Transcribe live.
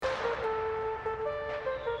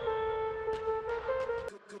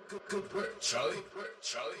Charlie.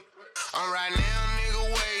 I'm right now, nigga,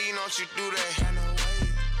 wait, don't you do that.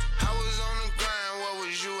 I was on the grind, what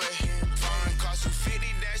was you at? Foreign cost you 50,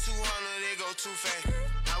 that's 200, they go too fast.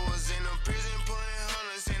 I was in a prison putting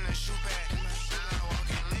hunters in the shoe pack. Now I walk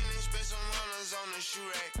in Linen, spend some hunters on the shoe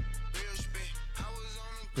rack. Real spit. I was on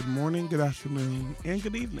the Good morning, good afternoon, and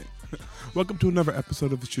good evening. Welcome to another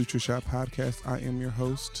episode of the Shoot Your Shot podcast. I am your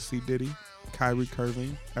host, C. Diddy, Kyrie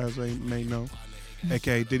Curving, as they may know,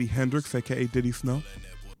 a.k.a. Diddy Hendrix, a.k.a. Diddy Snow.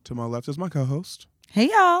 To my left is my co-host.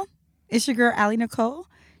 Hey, y'all. It's your girl, Allie Nicole,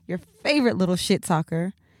 your favorite little shit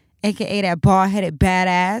talker, a.k.a. that bald-headed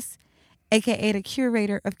badass, a.k.a. the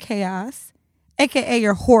curator of chaos, a.k.a.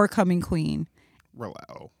 your whore-coming queen.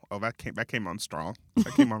 Oh, that came on strong.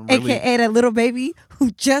 That came on really. A.k.a. that little baby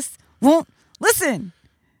who just won't listen.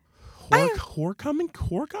 Whore coming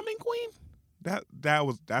queen?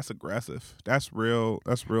 That's aggressive. That's real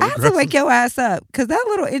I aggressive. have to wake your ass up because that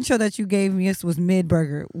little intro that you gave me was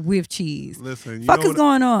mid-burger with cheese. Listen, Fuck is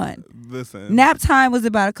going on? Listen. Nap time was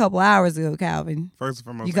about a couple hours ago, Calvin. First and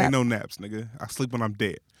foremost, ain't no naps, nigga. I sleep when I'm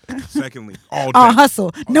dead. Secondly, all day. On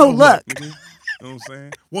hustle, no luck. Nigga. You know what I'm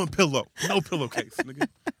saying? One pillow, no pillowcase, nigga.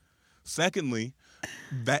 Secondly,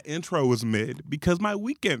 that intro was mid because my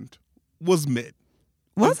weekend was mid.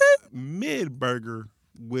 Was it? Mid burger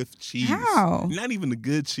with cheese. How? Not even the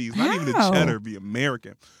good cheese. Not even the cheddar. The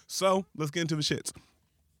American. So let's get into the shits.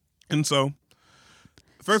 And so,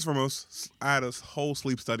 first and foremost, I had a whole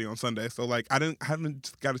sleep study on Sunday. So like, I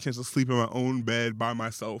haven't got a chance to sleep in my own bed by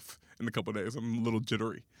myself in a couple of days. I'm a little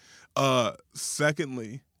jittery.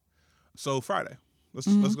 Secondly, so Friday.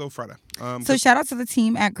 Let's go Friday. So shout out to the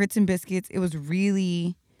team at Grits and Biscuits. It was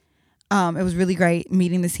really great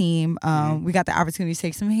meeting the team. We got the opportunity to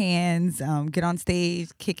shake some hands, get on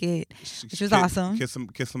stage, kick it, which was awesome. Kiss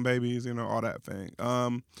some babies, all that thing.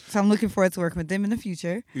 So I'm looking forward to working with them in the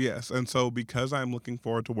future. Yes, and so because I'm looking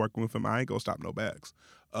forward to working with them, I ain't gonna stop no bags.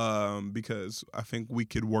 Because I think we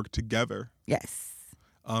could work together. Yes.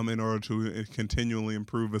 In order to continually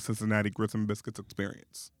improve the Cincinnati Grits and Biscuits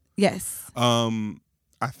experience. Yes.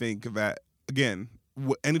 I think that, again,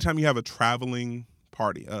 anytime you have a traveling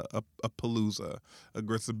party, a palooza, a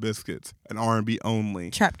Grits and Biscuits, an R&B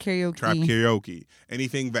only, trap karaoke,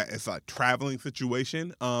 anything that is like traveling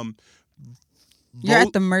situation, you're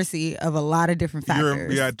at the mercy of a lot of different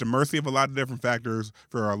factors. You're at the mercy of a lot of different factors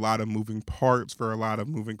for a lot of moving parts, for a lot of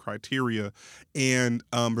moving criteria, and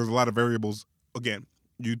there's a lot of variables. Again,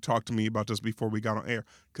 you talked to me about this before we got on air.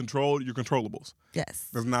 Control your controllables. Yes.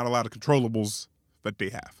 There's not a lot of controllables that they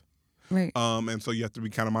have. Right. And so you have to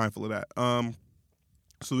be kind of mindful of that.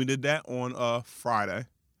 So we did that on Friday.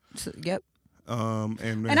 Yep.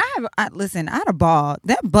 And I had a ball.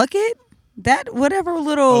 That bucket, that whatever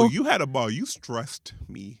little. Oh, you had a ball. You stressed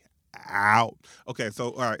me out. Okay,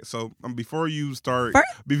 so all right. So before you start,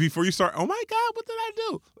 oh my God, what did I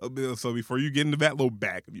do? So before you get into that little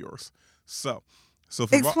bag of yours, so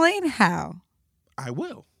explain how. I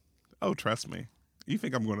will. Oh, trust me. You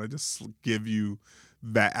think I'm gonna just give you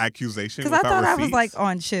that accusation? Because I thought I was like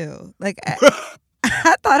on chill. Like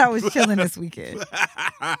I thought I was chilling this weekend.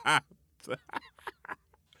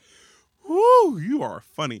 Woo, you are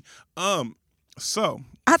funny. So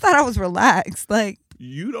I thought I was relaxed. Like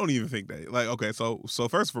you don't even think that. Like, okay, so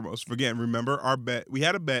first and foremost, again, remember our bet. We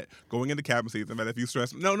had a bet going into cabin season that if you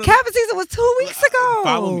stress, no, cabin season was 2 weeks ago.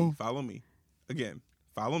 Follow me. Again,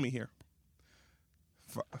 follow me here.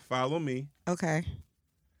 Follow me. Okay.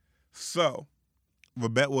 So, the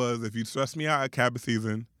bet was if you stress me out at cabin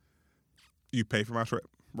season, you pay for my trip,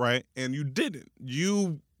 right? And you didn't.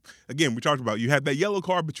 Again, we talked about you had that yellow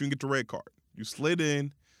card, but you didn't get the red card. You slid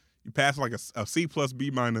in, you passed like a C plus B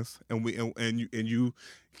minus, and you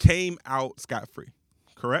came out scot-free,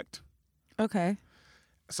 correct? Okay.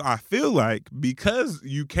 So I feel like because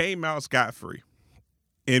you came out scot-free,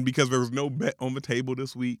 and because there was no bet on the table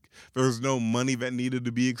this week, there was no money that needed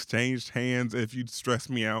to be exchanged hands if you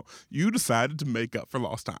stressed me out, you decided to make up for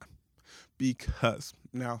lost time. Because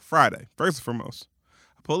now Friday, first and foremost,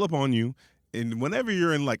 I pull up on you, and whenever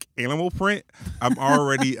you're in like animal print, I'm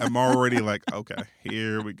already like, okay,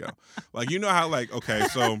 here we go. Like, you know how like, okay,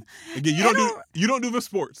 so again, you don't do the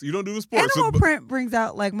sports. You don't do the sports. Animal print brings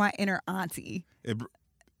out like my inner auntie.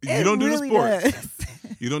 You don't do really the sports. Does.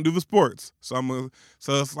 You don't do the sports. So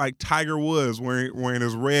it's like Tiger Woods wearing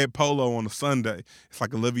his red polo on a Sunday. It's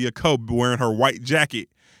like Olivia Cope wearing her white jacket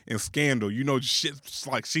in Scandal. Shit's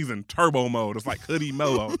like she's in turbo mode. It's like Hoodie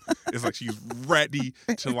Mellow. It's like she's ready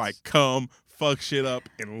to like come fuck shit up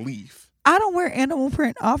and leave. I don't wear animal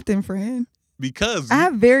print often, friend. Because I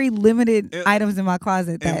have very limited items in my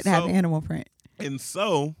closet that have animal print. And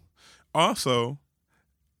so, also,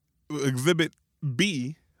 Exhibit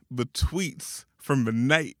B, the tweets from the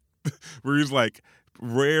night where he's like,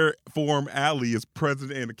 rare form Allie is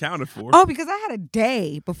present and accounted for. Oh, because I had a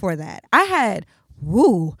day before that. I had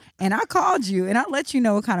and I called you and I let you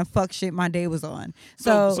know what kind of fuck shit my day was on.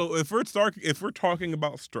 So if we're talking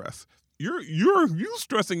about stress, you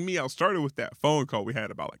stressing me out started with that phone call we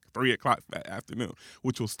had about like 3:00 that afternoon,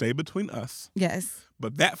 which will stay between us. Yes.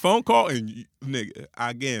 But that phone call and nigga,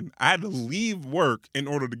 again, I had to leave work in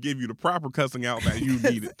order to give you the proper cussing out that you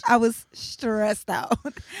needed. I was stressed out.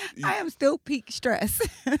 I am still peak stress.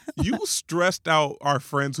 You stressed out our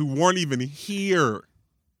friends who weren't even here.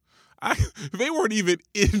 They weren't even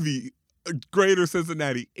in the greater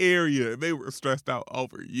Cincinnati area. They were stressed out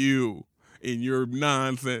over you and your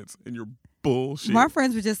nonsense and your bullshit. My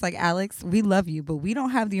friends were just like, Alex, we love you, but we don't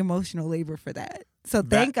have the emotional labor for that. So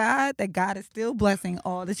thank God that God is still blessing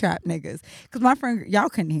all the trap niggas. Because my friend, y'all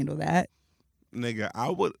couldn't handle that. Nigga,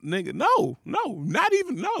 no, not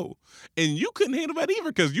even no. And you couldn't handle that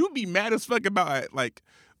either because you'd be mad as fuck about like,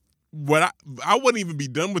 what I wouldn't even be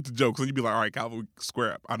done with the jokes, and you'd be like, all right, Calvin,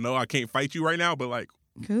 square up. I know I can't fight you right now, but like,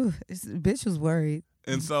 this bitch was worried.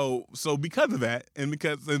 And so because of that,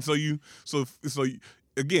 so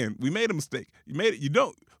again, we made a mistake.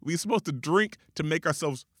 We're supposed to drink to make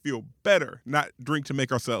ourselves feel better, not drink to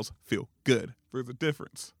make ourselves feel good. There's a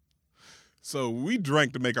difference. So we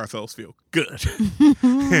drank to make ourselves feel good.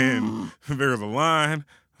 And there's a line.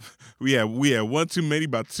 We had one too many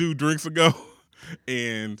about 2 drinks ago.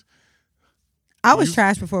 And I was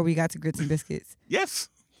trash before we got to Grits and Biscuits. Yes.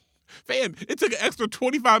 Fam, it took an extra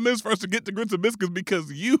 25 minutes for us to get to Grits and Biscuits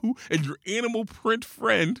because you and your animal print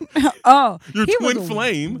friend, your twin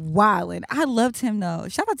flame, wildin'. I loved him though.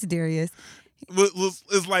 Shout out to Darius.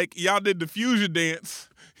 It's like y'all did the fusion dance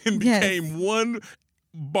and became one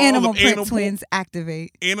ball animal of print twins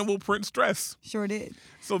activate. Animal print stress. Sure did.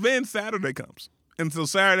 So then Saturday comes, and so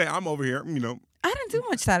Saturday I'm over here. I didn't do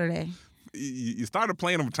much Saturday. You started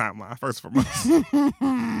playing on the timeline first for months.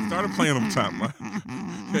 Started playing on the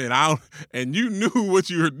timeline, and you knew what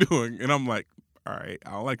you were doing, and I'm like, all right,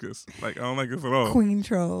 I don't like this. Like I don't like this at all. Queen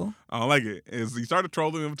troll. I don't like it. And so you started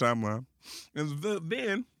trolling on the timeline, and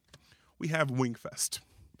then we have Wingfest,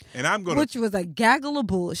 and which was a gaggle of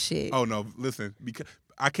bullshit. Oh no, listen, because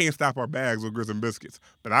I can't stop our bags with Grits and Biscuits,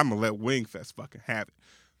 but I'm gonna let Wingfest fucking have it.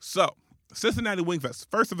 So. Cincinnati Wingfest,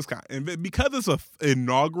 first of its kind. And because it's a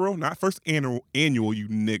inaugural, not first annual, you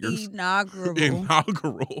niggers.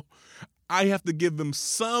 Inaugural. I have to give them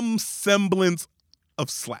some semblance of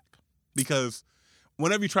slack. Because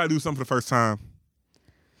whenever you try to do something for the first time.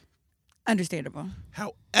 Understandable.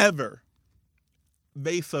 However,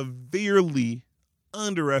 they severely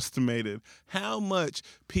underestimated how much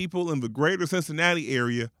people in the greater Cincinnati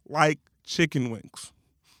area like chicken wings.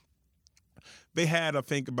 They had, I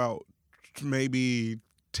think, about maybe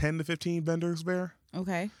 10 to 15 vendors there.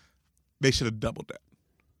 Okay. They should have doubled that.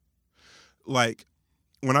 Like,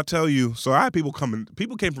 when I tell you, so I had people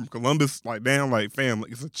came from Columbus, like, damn, like, fam,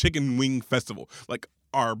 like, it's a chicken wing festival. Like,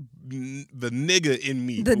 the nigga in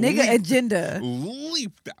me. The nigga agenda.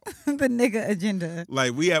 Leaped out. The nigga agenda.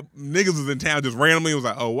 Like, we have niggas was in town just randomly was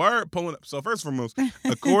like, oh, word, pulling up. So first and foremost,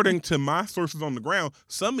 according to my sources on the ground,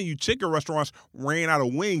 some of you chicken restaurants ran out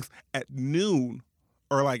of wings at noon.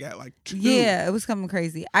 Or like at 2. Yeah, it was coming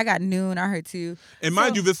crazy. I got noon. I heard 2. And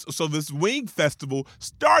mind you, this wing festival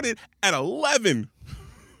started at 11.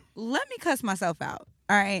 Let me cuss myself out,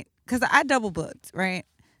 all right? Because I double booked, right?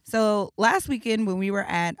 So last weekend when we were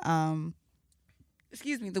at, the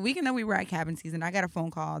weekend that we were at cabin season, I got a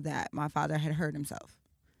phone call that my father had hurt himself.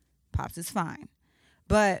 Pops is fine.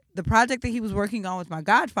 But the project that he was working on with my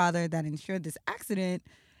godfather that ensured this accident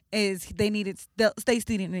is still needed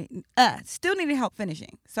help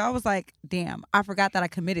finishing. So I was like, damn, I forgot that I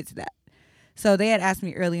committed to that. So they had asked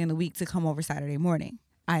me early in the week to come over Saturday morning.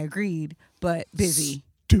 I agreed, but busy.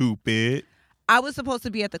 Stupid. I was supposed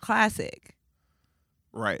to be at the Classic.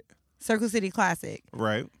 Right. Circle City Classic.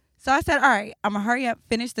 Right. So I said, all right, I'm going to hurry up,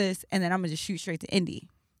 finish this, and then I'm going to just shoot straight to Indy.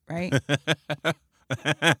 Right?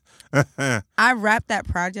 I wrapped that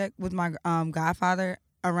project with my godfather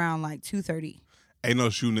around like 2:30. Ain't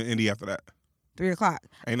no shooting in Indy after that. 3:00.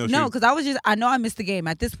 Ain't no No, because I know I missed the game.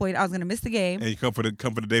 At this point, I was going to miss the game. And you come for the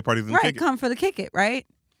day parties and right, kick it. Come for the kick it, right?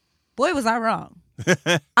 Boy, was I wrong.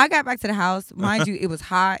 I got back to the house. Mind you, it was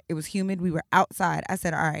hot. It was humid. We were outside. I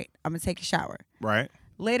said, all right, I'm going to take a shower. Right.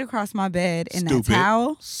 Laid across my bed in that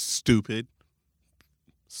towel. Stupid.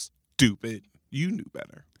 You knew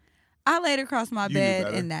better. I laid across my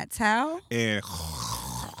bed in that towel. And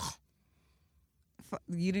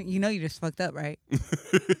you just fucked up, right?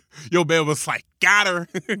 Your bed was like, got her.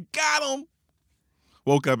 Got him.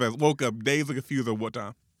 Woke up days confused at what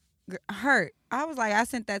time? Hurt. I was like, I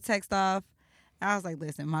sent that text off. I was like,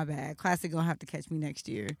 listen, my bad. Classic gonna have to catch me next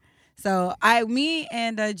year. So me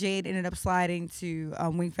and Jade ended up sliding to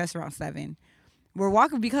Wingfest around 7. We're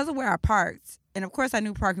walking because of where I parked, and of course I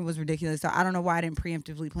knew parking was ridiculous. So I don't know why I didn't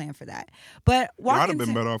preemptively plan for that. But I'd walking, have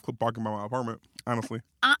been better off parking by my apartment, honestly.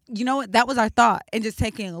 you know what? That was our thought, and just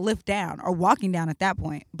taking a lift down or walking down at that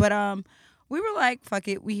point. But we were like, fuck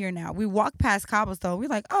it, we here now. We walked past Cobblestone. We're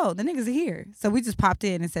like, oh, the niggas are here. So we just popped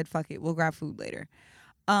in and said, fuck it, we'll grab food later.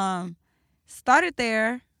 Started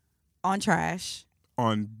there on trash.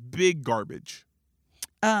 On big garbage.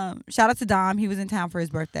 Shout out to Dom. He was in town for his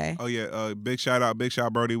birthday. Oh yeah, big shout out,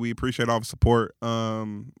 Brody. We appreciate all the support.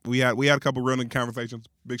 We had a couple real conversations.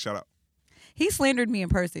 Big shout out. He slandered me in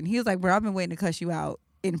person. He was like, bro, I've been waiting to cuss you out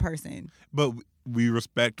in person. But we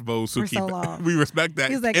respect those who for keep so long. We respect that.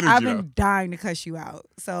 He's like, energy I've been dying to cuss you out.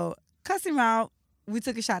 So cuss him out. We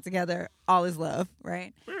took a shot together. All is love,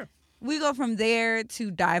 right? Yeah. We go from there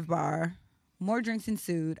to Dive Bar. More drinks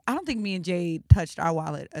ensued. I don't think me and Jade touched our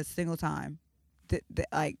wallet a single time,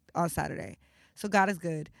 like on Saturday. So God is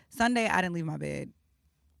good. Sunday, I didn't leave my bed.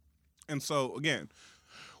 And so again,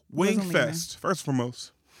 Wasn't Wingfest. First and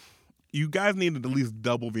foremost, you guys needed at least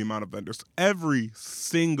double the amount of vendors. Every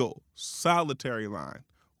single solitary line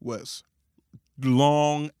was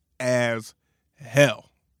long as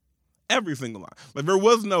hell. Every single line. Like there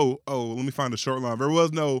was no, let me find a short line. There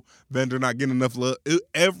was no vendor not getting enough love.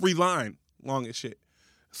 Every line long as shit.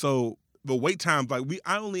 So the wait times, like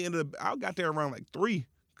I got there around like 3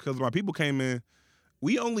 because my people came in.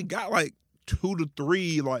 We only got like 2 to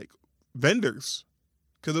 3 like vendors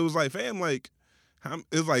because it was like, fam, like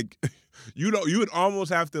it's like you would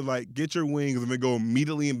almost have to like get your wings and then go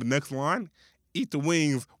immediately in the next line, eat the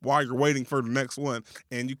wings while you're waiting for the next one,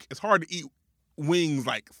 and it's hard to eat wings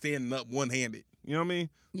like standing up one-handed. You know what I mean?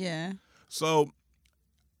 Yeah. So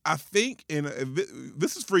I think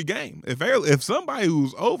this is free game. If somebody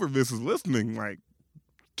who's over this is listening, like,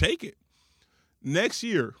 take it. Next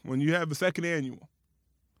year, when you have the second annual,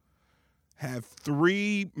 have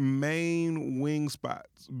 3 main wing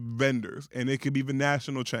spots, vendors, and it could be the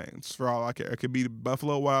national chains for all I care. It could be the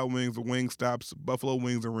Buffalo Wild Wings, the Wingstops, Buffalo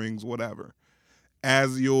Wings and Rings, whatever,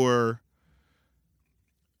 as your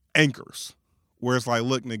anchors. Where it's like,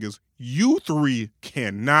 look, niggas, you 3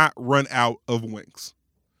 cannot run out of wings.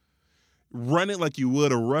 Run it like you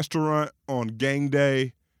would a restaurant on game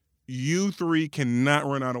day. You 3 cannot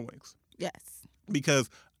run out of wings. Yes. Because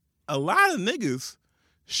a lot of niggas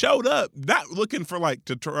showed up not looking for like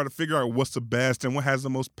to try to figure out what's the best and what has the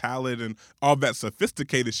most palate and all that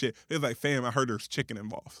sophisticated shit. It's like, fam, I heard there's chicken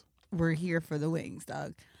involved. We're here for the wings,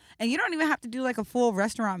 dog. And you don't even have to do like a full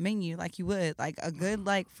restaurant menu like you would. Like a good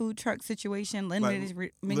like food truck situation,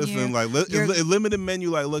 limited menu. Listen, like limited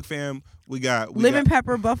menu. Like, look, fam, we got lemon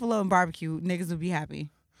pepper, buffalo, and barbecue. Niggas would be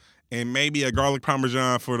happy. And maybe a garlic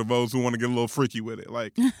parmesan for the those who want to get a little freaky with it.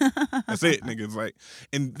 Like, that's it, niggas. Like,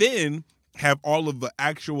 and then have all of the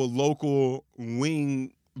actual local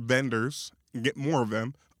wing vendors, get more of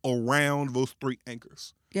them around those 3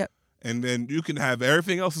 anchors. Yep. And then you can have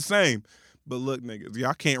everything else the same. But look, niggas,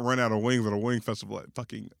 y'all can't run out of wings at a wing festival at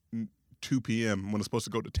fucking 2 p.m. when it's supposed to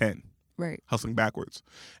go to 10. Right. Hustling backwards.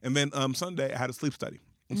 And then Sunday, I had a sleep study.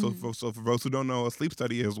 Mm-hmm. So for those who don't know, a sleep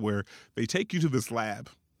study is where they take you to this lab.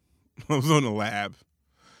 I was on a lab.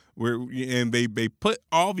 And they put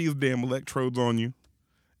all these damn electrodes on you.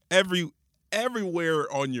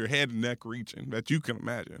 Everywhere on your head and neck region that you can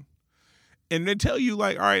imagine. And they tell you,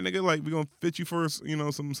 like, all right, nigga, like, we're going to fit you for,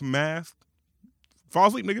 some mask. Fall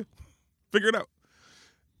asleep, nigga. Figure it out.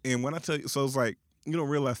 And when I tell you, so it's like, you don't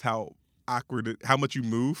realize how how much you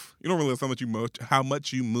move. You don't realize how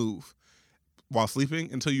much you move while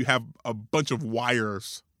sleeping until you have a bunch of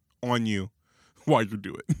wires on you while you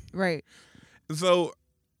do it. Right. And so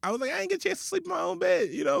I was like, I ain't get a chance to sleep in my own bed.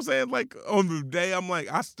 You know what I'm saying? Like, on the day, I'm like,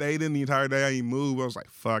 I stayed in the entire day. I didn't move. I was like,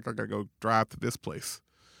 fuck, I got to go drive to this place.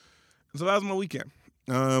 And so that was my weekend.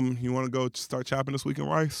 You want to go start chopping this week in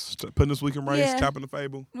rice? Putting this week in rice, Yeah. chopping the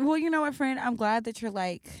fable? Well, you know what, friend? I'm glad that you're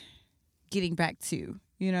like getting back to,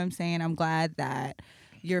 you know what I'm saying? I'm glad that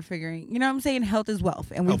you're figuring, you know what I'm saying? Health is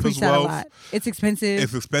wealth. And we Health preach is that wealth. a lot. It's expensive.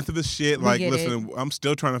 It's expensive as shit. We Like, get listen, I'm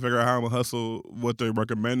still trying to figure out how I'm going to hustle what they're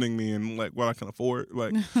recommending me and, like, what I can afford.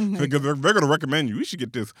 Like, because they're going to recommend you. You should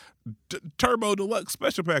get this Turbo Deluxe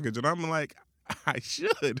special package. And I'm like, I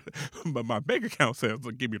should. But my bank account says,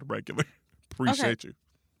 like, give me the regular. Appreciate you.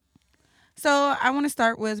 So I want to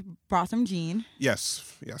start with Botham Jean.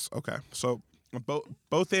 Yes. Okay. So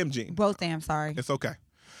both them Jean. Both them, sorry. It's okay.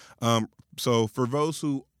 So for those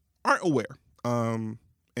who aren't aware, and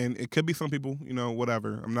and it could be some people,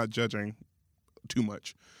 whatever. I'm not judging too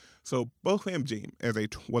much. So Botham Jean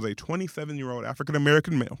was a 27-year-old African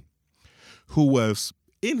American male who was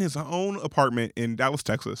in his own apartment in Dallas,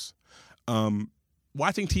 Texas,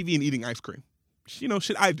 watching TV and eating ice cream.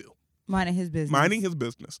 Shit I do. Minding his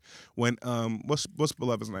business. When what's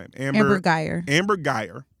Beloved's name? Amber Geyer. Amber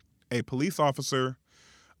Geyer, a police officer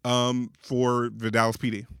for the Dallas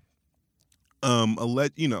PD.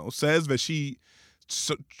 Says that she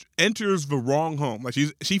enters the wrong home. Like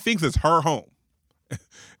she thinks it's her home.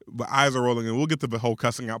 The eyes are rolling, and we'll get to the whole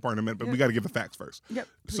cussing out part in a minute, but we got to give the facts first. Yep.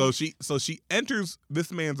 So she enters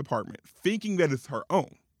this man's apartment thinking that it's her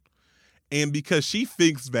own. And because she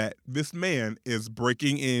thinks that this man is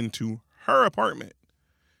breaking into her apartment,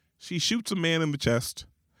 she shoots a man in the chest,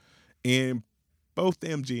 and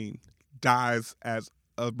Botham Jean dies as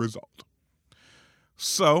a result.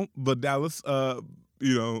 So the Dallas,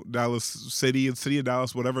 Dallas City and City of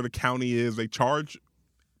Dallas, whatever the county is, they charge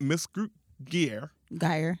Miss Geyer.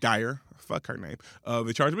 Fuck her name.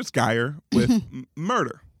 They charge Miss Geyer with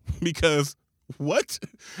murder because what?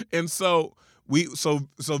 And so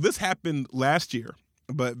this happened last year,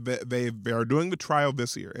 but they are doing the trial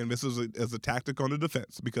this year, and this is a tactic on the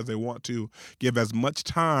defense because they want to give as much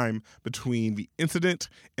time between the incident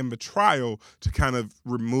and the trial to kind of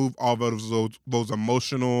remove all those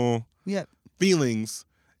emotional feelings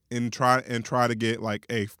and try to get like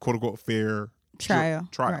a quote unquote fair trial.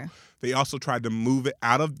 Right. They also tried to move it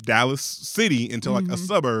out of Dallas City into like a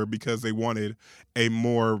suburb because they wanted a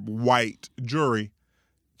more white jury.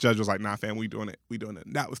 Judge was like, "Nah, fam, we doing it in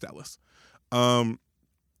Dallas." And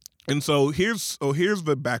so here's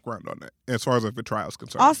the background on it as far as like the trial is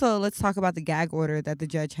concerned. Also, let's talk about the gag order that the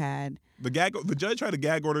judge had. The judge had a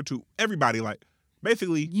gag order to everybody, like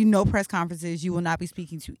basically, press conferences. You will not be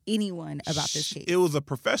speaking to anyone about this case. It was a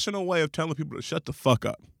professional way of telling people to shut the fuck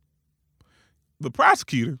up. The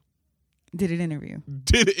prosecutor did an interview,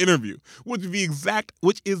 which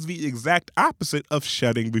is the exact opposite of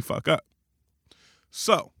shutting the fuck up.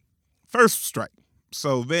 So, first strike.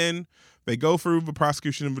 So then they go through the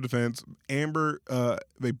prosecution and the defense.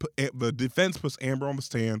 The defense puts Amber on the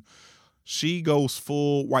stand. She goes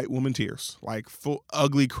full white woman tears, like full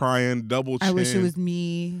ugly crying, double chin. I wish it was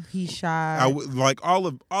me. He shot. Like all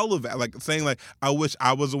of that, like saying like I wish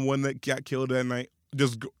I was the one that got killed that night.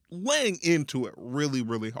 Just laying into it really,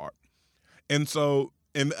 really hard. And so,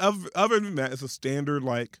 and other than that, it's a standard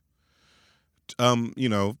like, thing.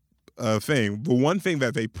 The one thing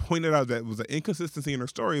that they pointed out that was an inconsistency in her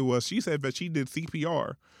story was she said that she did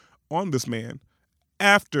CPR on this man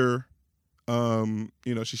after,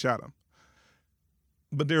 she shot him.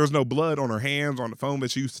 But there was no blood on her hands, on the phone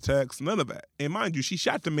that she used to text, none of that. And mind you, she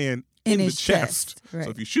shot the man in the chest. Right.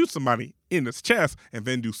 So if you shoot somebody in his chest and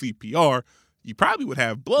then do CPR, you probably would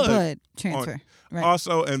have blood transfer. Right.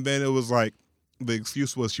 Also, and then it was like, the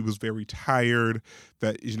excuse was she was very tired,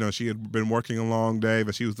 that, she had been working a long day,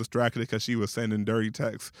 but she was distracted because she was sending dirty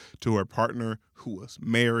texts to her partner who was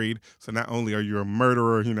married. So not only are you a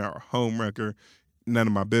murderer, a homewrecker, none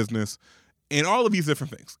of my business, and all of these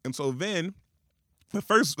different things. And so then the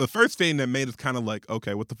first thing that made us kind of like,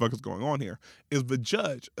 okay, what the fuck is going on here, is the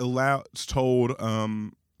judge told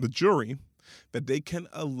the jury that they can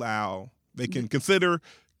consider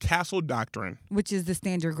Castle Doctrine, which is the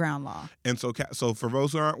stand your ground law. And so for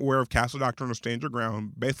those who aren't aware of Castle Doctrine or stand your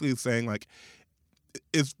ground, basically it's saying like,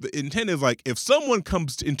 the intent is like if someone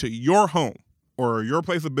comes into your home or your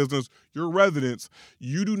place of business, your residence,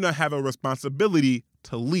 you do not have a responsibility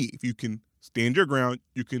to leave. You can stand your ground.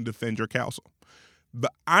 You can defend your castle. The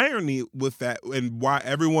irony with that and why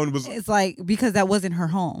everyone was, it's like because that wasn't her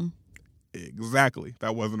home. Exactly,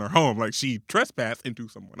 that wasn't her home. Like she trespassed into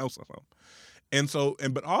someone else's home. And so,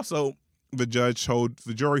 but also, the judge told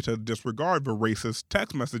the jury to disregard the racist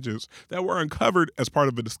text messages that were uncovered as part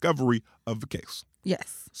of the discovery of the case.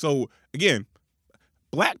 Yes. So, again,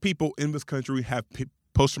 Black people in this country have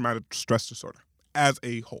post-traumatic stress disorder as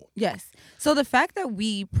a whole. Yes. So the fact that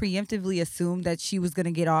we preemptively assumed that she was going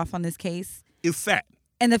to get off on this case is sad.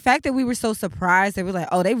 And the fact that we were so surprised that we're like,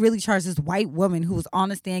 oh, they really charged this white woman who was on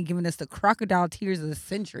the stand giving us the crocodile tears of the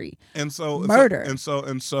century. And so murder.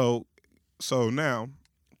 So now,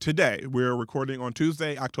 today, we're recording on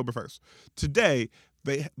Tuesday, October 1st. Today,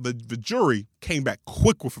 the jury came back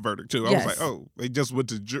quick with a verdict too. I was like, oh, they just went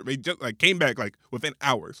to they just like came back like within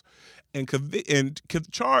hours, and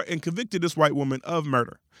convicted this white woman of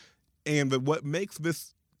murder. And what makes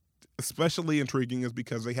this especially intriguing is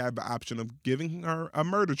because they had the option of giving her a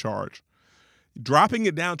murder charge, dropping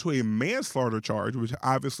it down to a manslaughter charge, which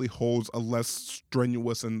obviously holds a less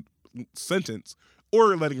strenuous sentence,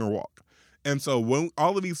 or letting her walk. And so when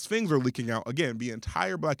all of these things are leaking out, again, the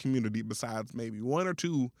entire black community, besides maybe 1 or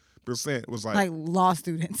 2%, was like law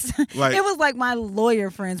students. Like- it was like my lawyer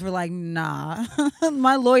friends were like, nah.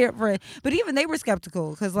 My lawyer friend. But even they were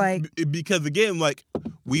skeptical because because again, like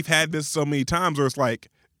we've had this so many times where it's like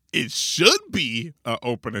it should be an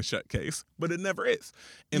open and shut case, but it never is.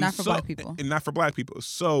 And not for black people. And not for black people.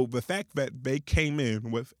 So the fact that they came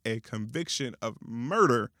in with a conviction of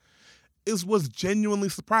murder was genuinely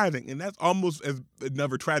surprising. And that's almost as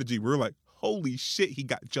another tragedy. We're like, holy shit, he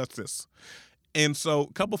got justice. And so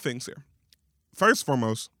a couple things here. First and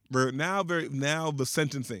foremost, now the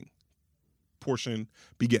sentencing portion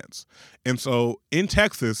begins. And so in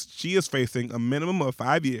Texas, she is facing a minimum of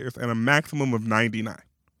 5 years and a maximum of 99.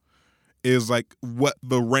 Is like what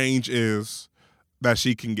the range is that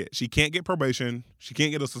she can get. She can't get probation. She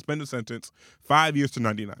can't get a suspended sentence. 5 years to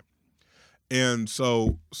 99. And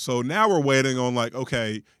so now we're waiting on like,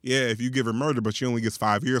 okay, yeah, if you give her murder, but she only gets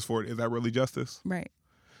 5 years for it, is that really justice? right.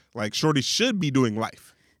 Like, Shorty should be doing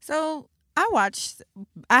life. So I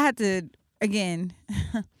had to, again,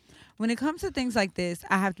 when it comes to things like this,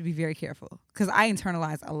 I have to be very careful because I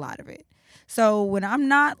internalize a lot of it. So when I'm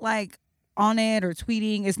not like on it or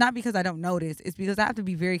tweeting, it's not because I don't notice. It's because I have to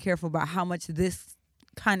be very careful about how much this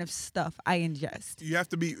kind of stuff I ingest.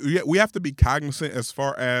 We have to be cognizant as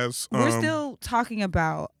far as We're still talking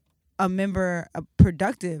about a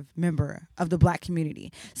productive member of the black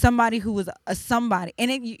community, somebody who was somebody,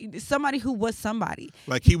 somebody who was somebody.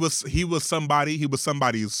 Like he was somebody. He was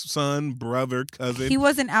somebody's son, brother, cousin. He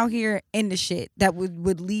wasn't out here in the shit that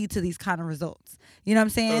would lead to these kind of results. You know what I'm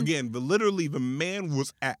saying? Again, literally, the man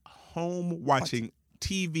was at home watching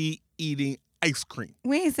TV, eating ice cream.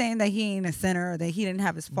 We ain't saying that he ain't a sinner or that he didn't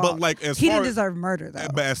have his fault. But like, he didn't deserve murder though.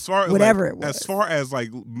 But as far as whatever like, it was, as far as like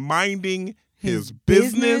minding his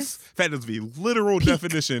business, business, that is the literal peak.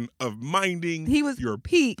 definition of minding. He was your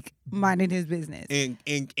peak minding his business. And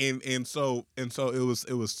so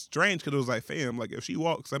it was strange because it was like, fam, like if she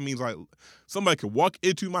walks, that means like somebody could walk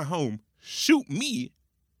into my home, shoot me,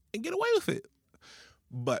 and get away with it.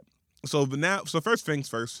 But so first things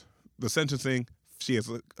first, the sentencing. She has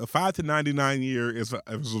a 5 to 99 year as a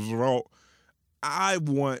result. I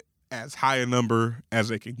want as high a number as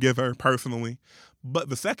they can give her personally. But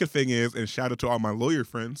the second thing is, and shout out to all my lawyer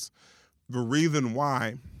friends, the reason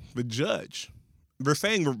why the judge, they're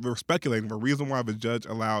speculating the reason why the judge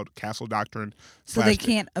allowed Castle Doctrine. So they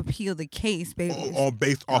can't appeal the case, baby. All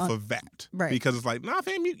based off of that. Right. Because it's like, nah,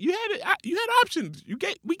 fam, you had options.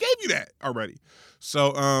 We gave you that already.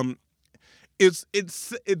 So it's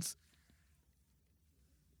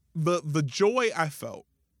the joy I felt,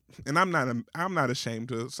 and I'm not ashamed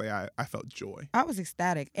to say I felt joy. I was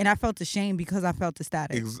ecstatic, and I felt ashamed because I felt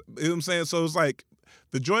ecstatic. You know what I'm saying? So it's like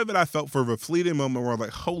the joy that I felt for the fleeting moment where I was like,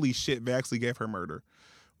 holy shit, they actually gave her murder,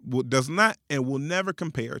 does not and will never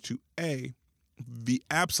compare to the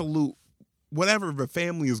absolute whatever the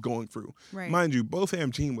family is going through. Right. Mind you,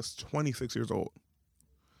 Botham Jean was 26 years old.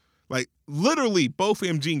 Like literally,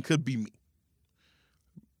 Botham Jean could be me.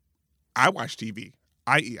 I watch TV.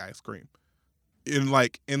 I eat ice cream,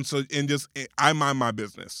 I mind my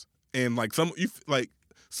business, and like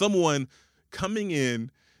someone coming in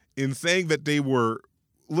and saying that they were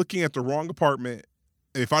looking at the wrong apartment,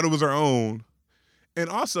 they thought it was their own, and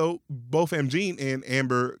also Botham Jean and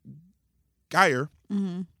Amber Guyger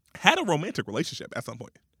had a romantic relationship at some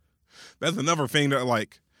point. That's another thing that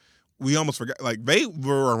like we almost forgot. Like they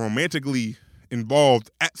were romantically involved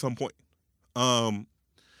at some point.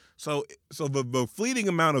 So the fleeting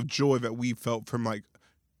amount of joy that we felt from like,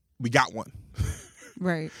 we got one.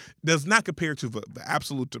 Right. Does not compare to the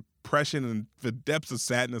absolute depression and the depths of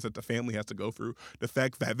sadness that the family has to go through. The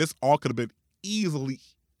fact that this all could have been easily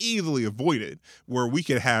avoided, where we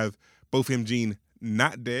could have Botham Jean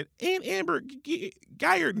not dead and Amber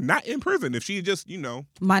Guyger not in prison if she had just,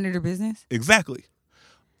 minded her business. Exactly.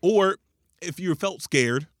 Or if you felt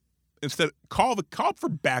scared, instead call for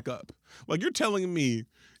backup. Like you're telling me,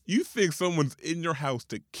 you think someone's in your house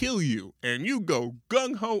to kill you and you go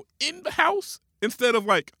gung-ho in the house instead of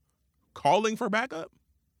like calling for backup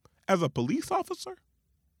as a police officer?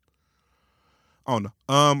 Oh no.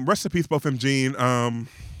 Rest in peace, Botham Jean.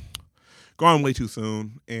 Gone way too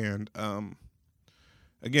soon. And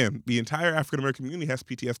again, the entire African American community has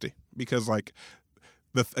PTSD because like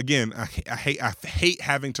I hate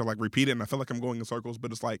having to like repeat it, and I feel like I'm going in circles,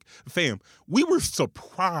 but it's like, fam, we were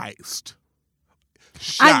surprised.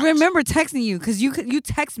 Shocked. I remember texting you because you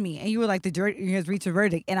text me and you were like, the jury has reached a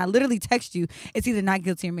verdict, and I literally text you, it's either not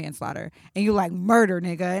guilty or manslaughter, and you're like, murder,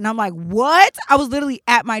 nigga, and I'm like, what? I was literally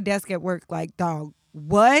at my desk at work, like, dog,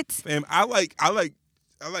 what? Fam, I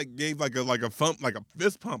I like gave like a thump, like a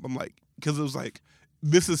fist pump. I'm like, because it was like,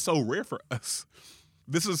 this is so rare for us.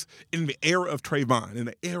 This is in the era of Trayvon, in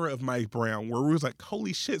the era of Mike Brown, where we was like,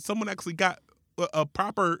 holy shit, someone actually got a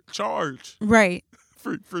proper charge Right.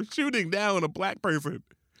 for shooting down a black person.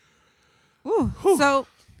 Ooh. So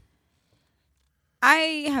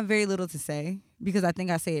I have very little to say because I think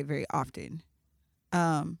I say it very often.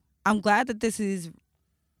 I'm glad that this is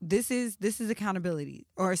accountability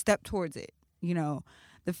or a step towards it. You know,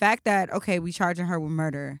 the fact that, okay, we charging her with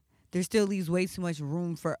murder, there still leaves way too much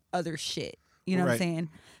room for other shit. You know what I'm saying?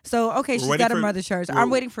 So, okay, she's got a murder charge.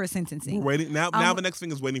 I'm waiting for a sentencing. We're waiting now. Now the next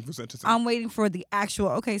thing is waiting for sentencing. I'm waiting for the actual.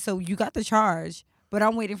 Okay, so you got the charge, but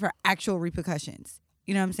I'm waiting for actual repercussions.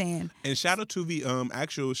 You know what I'm saying? And shout out to the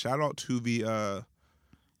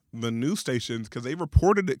news stations because they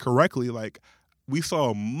reported it correctly. Like, we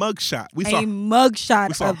saw a mugshot. We saw a mugshot.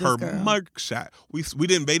 We saw of her this girl.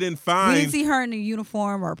 mugshot. They didn't find. We didn't see her in a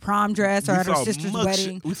uniform or prom dress or at her sister's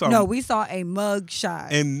wedding. We saw a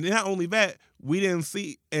mugshot. And not only that, we didn't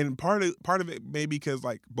see. And part of it maybe because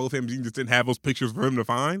like both MGM just didn't have those pictures for him to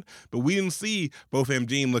find. But we didn't see both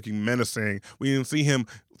MGM looking menacing. We didn't see him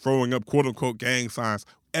throwing up quote unquote gang signs.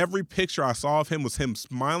 Every picture I saw of him was him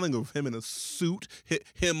smiling, of him in a suit,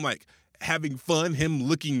 him like having fun, him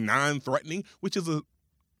looking non-threatening, which is a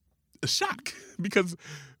shock because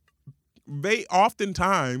they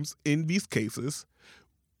oftentimes in these cases,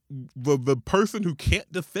 the person who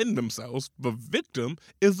can't defend themselves, the victim,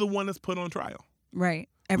 is the one that's put on trial. Right.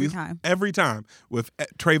 Every time. Every time with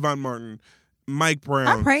Trayvon Martin, Mike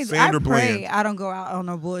Brown, Sandra Bland. I don't go out on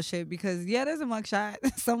no bullshit because there's a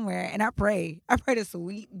mugshot somewhere, and I pray to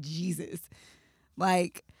sweet Jesus,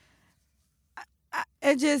 like.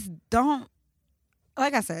 I just don't,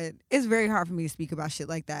 like I said, it's very hard for me to speak about shit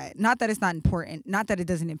like that. Not that it's not important, not that it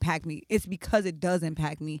doesn't impact me. It's because it does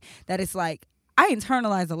impact me that it's like I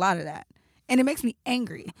internalize a lot of that. And it makes me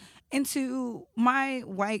angry. And to my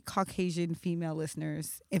white Caucasian female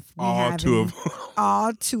listeners, if we have two of them.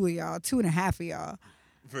 All two of y'all, 2.5 of y'all.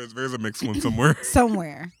 There's a mixed one somewhere.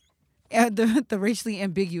 Somewhere. The racially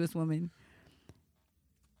ambiguous woman.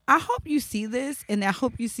 I hope you see this and I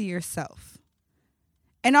hope you see yourself.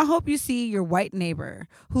 And I hope you see your white neighbor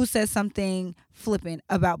who says something flippant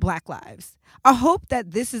about Black lives. I hope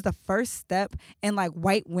that this is the first step in like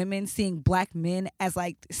white women seeing black men as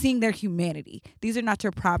like seeing their humanity. These are not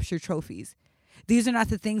your props, your trophies. These are not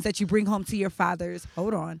the things that you bring home to your fathers.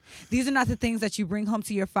 Hold on. These are not the things that you bring home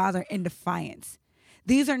to your father in defiance.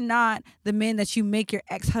 These are not the men that you make your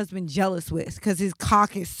ex-husband jealous with because his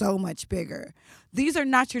cock is so much bigger. These are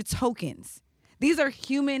not your tokens. These are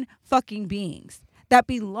human fucking beings that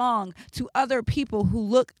belong to other people who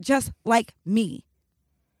look just like me.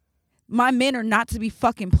 My men are not to be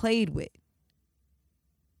fucking played with.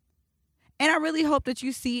 And I really hope that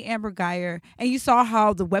you see Amber Geier and you saw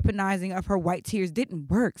how the weaponizing of her white tears didn't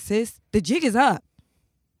work, sis. The jig is up.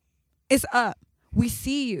 It's up. We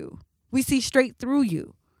see you. We see straight through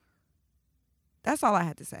you. That's all I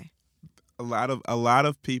had to say. A lot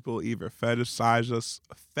of people either fetishize us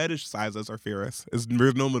or fear us.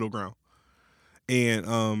 There's no middle ground.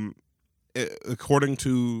 And according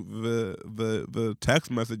to the text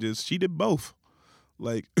messages, she did both.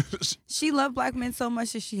 Like she loved black men so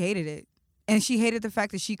much that she hated it, and she hated the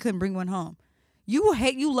fact that she couldn't bring one home.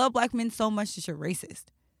 You love black men so much that you're racist.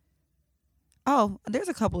 Oh, there's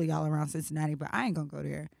a couple of y'all around Cincinnati, but I ain't gonna go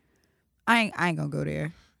there. I ain't gonna go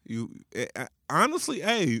there. Honestly,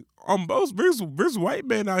 hey, on both there's white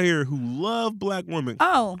men out here who love black women.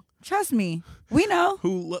 Oh. Trust me, we know.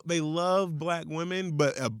 They love black women,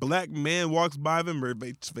 but a black man walks by them, or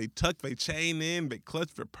they tuck their chain in, they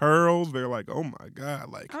clutch their pearls. They're like, oh my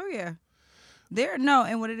God, like. Oh yeah,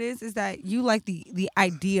 and what it is that you like the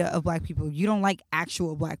idea of black people. You don't like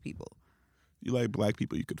actual black people. You like black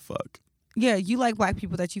people you could fuck. Yeah, you like black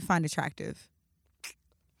people that you find attractive.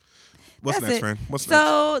 What's That's next, it. friend? What's next?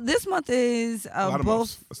 So this month is a lot of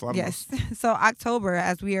both. That's a lot yes. Of months. So October,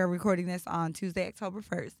 as we are recording this on Tuesday, October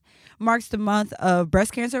 1st, marks the month of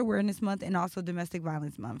Breast Cancer Awareness Month and also Domestic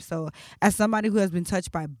Violence Month. So as somebody who has been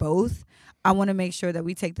touched by both, I want to make sure that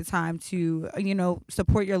we take the time to,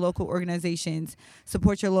 support your local organizations,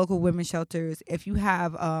 support your local women's shelters. If you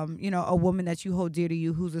have, a woman that you hold dear to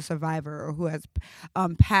you who's a survivor or who has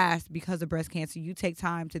passed because of breast cancer, you take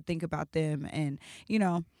time to think about them and,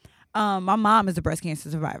 my mom is a breast cancer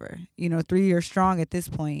survivor, 3 years strong at this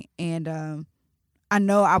point. And I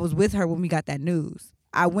know I was with her when we got that news.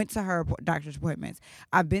 I went to her doctor's appointments.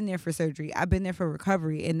 I've been there for surgery. I've been there for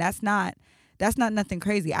recovery. And that's not nothing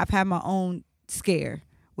crazy. I've had my own scare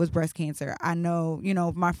was breast cancer. I know,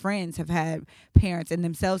 my friends have had parents and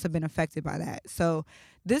themselves have been affected by that. So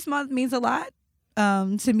this month means a lot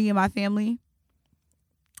to me and my family.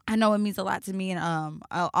 I know it means a lot to me and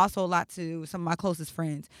also a lot to some of my closest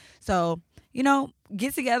friends. So,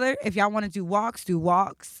 get together. If y'all want to do walks, do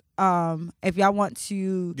walks. If y'all want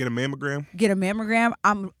to get a mammogram,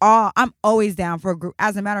 I'm always down for a group.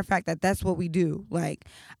 As a matter of fact, that's what we do. Like,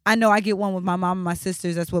 I know I get one with my mom and my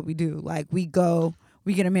sisters. That's what we do. Like, we get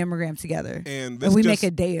a mammogram together, and we make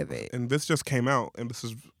a day of it. And this just came out, and this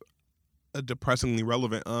is depressingly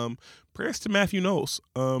relevant. Prayers to Matthew Knowles.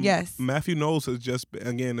 Yes. Matthew Knowles is just,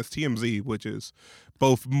 again, it's TMZ, which is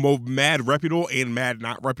both mad reputable and mad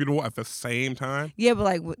not reputable at the same time. Yeah, but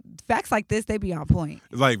like facts like this, they be on point.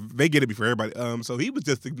 Like, they get it before everybody. So he was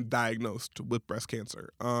just diagnosed with breast cancer.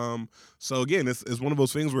 So again, it's one of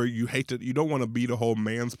those things where you don't want to be the whole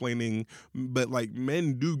mansplaining, but like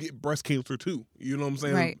men do get breast cancer too. You know what I'm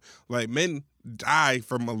saying? Right. Like men die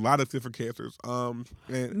from a lot of different cancers.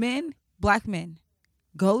 Men, black men,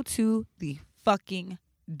 go to the fucking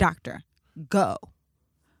doctor. Go.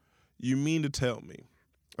 You mean to tell me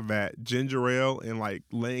that ginger ale and like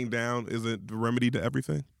laying down isn't the remedy to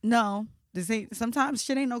everything? No. Sometimes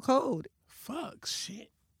shit ain't no code. Fuck shit.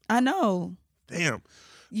 I know. Damn.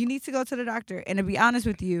 You need to go to the doctor. And to be honest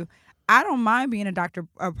with you, I don't mind being a doctor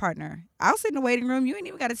partner. I'll sit in the waiting room. You ain't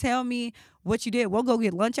even got to tell me what you did. We'll go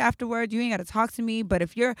get lunch afterwards. You ain't got to talk to me. But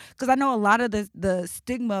because I know a lot of the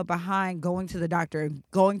stigma behind going to the doctor and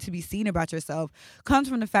going to be seen about yourself comes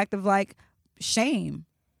from the fact of like shame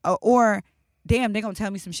or damn, they're going to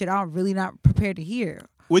tell me some shit I'm really not prepared to hear.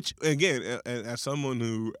 Which, again, as someone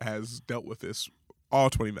who has dealt with this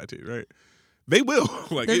all 2019, right? They will.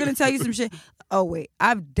 Like, they're going to tell you some shit. Oh, wait.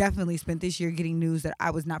 I've definitely spent this year getting news that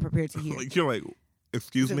I was not prepared to hear. Like, you're like,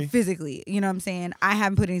 excuse me? Physically. You know what I'm saying? I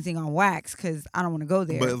haven't put anything on wax because I don't want to go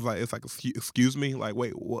there. But it's like, excuse me? Like,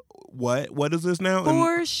 wait, what is this now?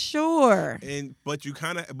 For sure.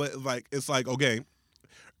 But it's like, okay,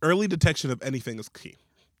 early detection of anything is key.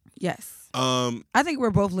 Yes. I think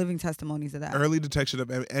we're both living testimonies of that. Early detection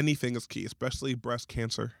of anything is key, especially breast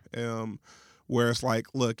cancer. Where it's like,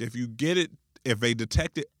 look, if you get it, if they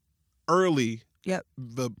detect it early, yep,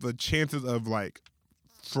 the chances of like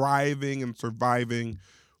thriving and surviving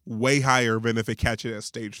way higher than if they catch it at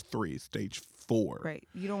stage 3, stage 4. Right.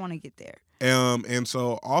 You don't want to get there. And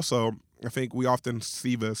so also, I think we often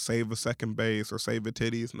see the save the second base or save the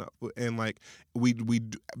titties, and like we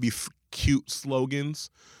these cute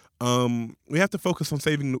slogans. We have to focus on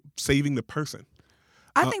saving the person.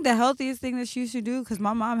 I think the healthiest thing that you should do, because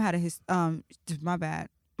my mom had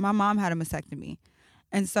my mom had a mastectomy,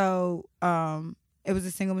 and so it was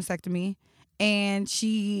a single mastectomy, and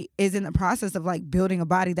she is in the process of like building a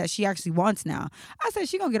body that she actually wants now. I said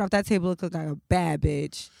she gonna get off that table look like a bad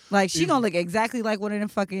bitch. Like she gonna look exactly like one of them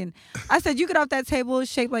fucking. I said you get off that table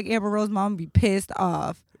shaped like Amber Rose, mom be pissed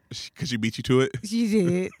off. Because she beat you to it? She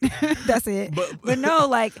did. That's it. But no,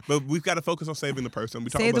 like... But we've got to focus on saving the person. We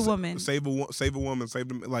talk save about the woman. Save a woman. Save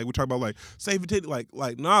them. Like, we talk about, like, save a titty. Like,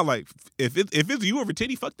 nah, like, if it's you over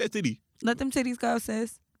titty, fuck that titty. Let them titties go,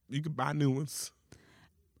 sis. You can buy new ones.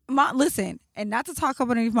 Listen, and not to talk up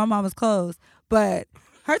underneath my mama's clothes, but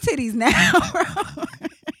her titties now, bro.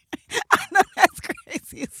 I know that's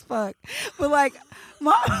crazy as fuck. But, like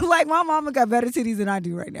my mama got better titties than I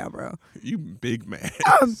do right now, bro. You big man.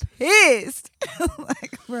 I'm pissed.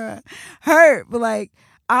 Like, bro, hurt. But like,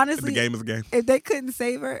 honestly, the game is a game. If they couldn't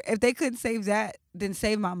save her, if they couldn't save that, then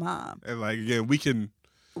save my mom. And like, again, we can.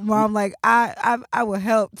 Mom, like, I would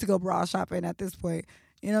help to go bra shopping at this point.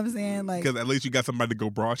 You know what I'm saying? Like, because at least you got somebody to go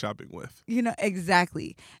bra shopping with. You know,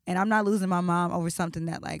 exactly. And I'm not losing my mom over something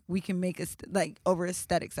that like we can make over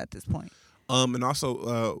aesthetics at this point. And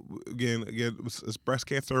also, again, it's breast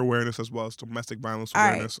cancer awareness as well as domestic violence All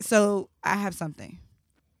awareness. Right, so I have something.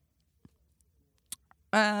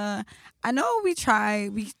 I know we try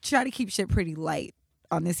to keep shit pretty light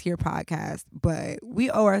on this here podcast, but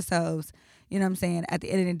we owe ourselves, you know what I'm saying? At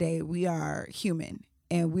the end of the day, we are human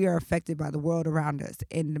and we are affected by the world around us.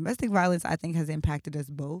 And domestic violence, I think, has impacted us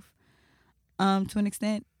both to an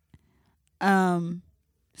extent.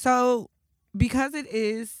 So because it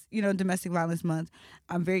is, you know, Domestic Violence Month,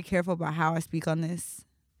 I'm very careful about how I speak on this.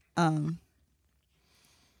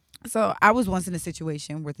 So I was once in a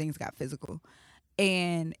situation where things got physical,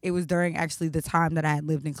 and it was during actually the time that I had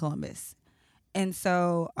lived in Columbus. And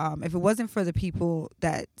so if it wasn't for the people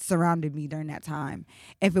that surrounded me during that time,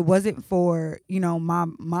 if it wasn't for, you know,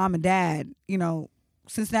 mom and dad, you know,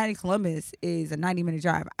 Cincinnati, Columbus is a 90-minute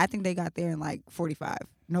drive. I think they got there in like 45.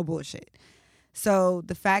 No bullshit. So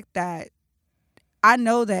the fact that I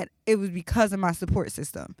know that it was because of my support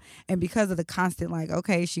system and because of the constant, like,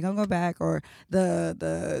 okay, she gonna go back, or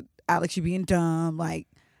the Alex, you being dumb. Like,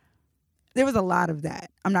 there was a lot of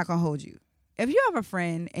that. I'm not gonna hold you. If you have a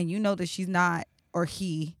friend and you know that she's not, or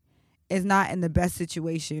he is not in the best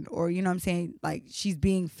situation, or, you know what I'm saying, like, she's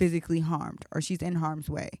being physically harmed or she's in harm's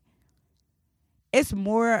way, it's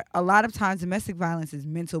more, a lot of times domestic violence is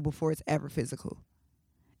mental before it's ever physical.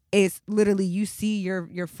 It's literally, you see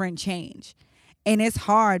your friend change. And it's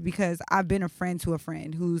hard because I've been a friend to a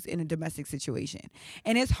friend who's in a domestic situation.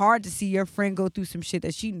 And it's hard to see your friend go through some shit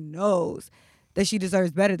that she knows that she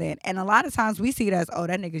deserves better than. And a lot of times we see it as, oh,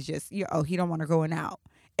 that nigga's just, he don't want her going out.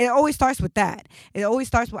 It always starts with that. It always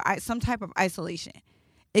starts with some type of isolation.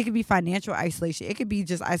 It could be financial isolation. It could be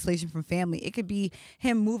just isolation from family. It could be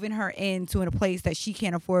him moving her into a place that she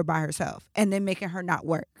can't afford by herself and then making her not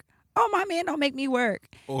work. Oh, my man don't make me work.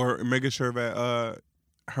 Or making sure that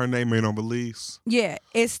her name ain't on the lease. Yeah,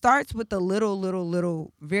 it starts with the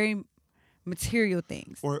little, very material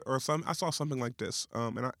things. Or I saw something like this.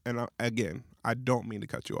 Again, I don't mean to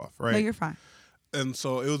cut you off, right? No, you're fine. And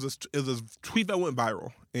so it was a tweet that went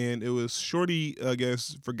viral, and it was shorty, I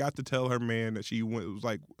guess, forgot to tell her man that she went. It was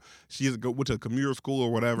like she went to a commuter school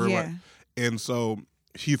or whatever. Yeah. Like, and so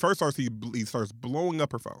he starts blowing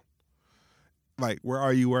up her phone. Like, where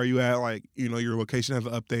are you? Where are you at? Like, your location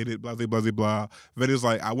hasn't updated, blah, blah, blah, blah. Then it's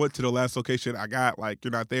like, I went to the last location I got, like,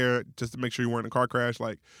 you're not there, just to make sure you weren't in a car crash.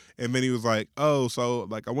 Like, and then he was like, oh, so,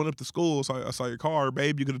 like, I went up to school, so I saw your car,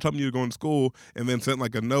 babe, you could have told me you were going to school, and then sent,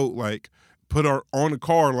 like, a note, like, put her on the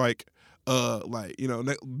car, like,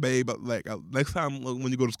 babe, like, next time when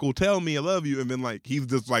you go to school, tell me I love you. And then, like, he's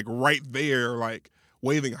just, like, right there, like,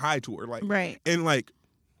 waving hi to her. Like, right. And, like,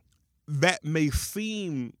 that may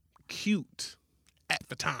seem cute at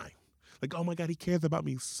the time. Like, oh my God, he cares about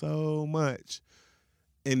me so much.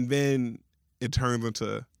 And then it turns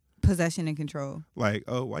into possession and control. Like,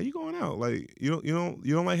 oh, why you going out? Like, you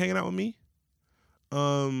don't like hanging out with me?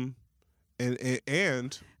 And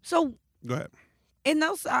so go ahead. And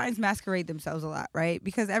those signs masquerade themselves a lot, right?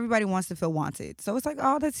 Because everybody wants to feel wanted. So it's like,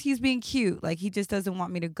 oh, he's being cute. Like, he just doesn't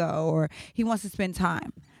want me to go, or he wants to spend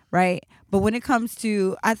time, right? But when it comes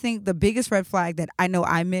to, I think the biggest red flag that I know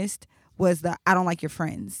I missed was the I don't like your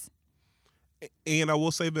friends. And I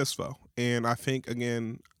will say this, though. And I think,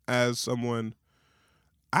 again, as someone,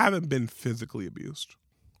 I haven't been physically abused.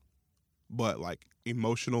 But, like,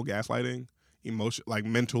 emotional gaslighting, like,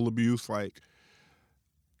 mental abuse, like,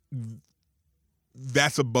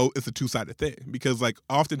 it's a two-sided thing. Because, like,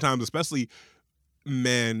 oftentimes, especially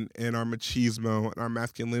men and our machismo and our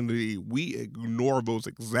masculinity, we ignore those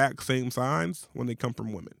exact same signs when they come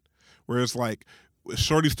from women. Where it's like,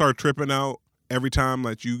 shorty start tripping out every time,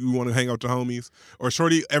 like, you want to hang out with the homies, or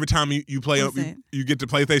shorty every time you play up, you get to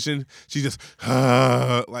PlayStation, she just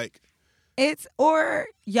like. It's, or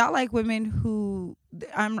y'all like women who,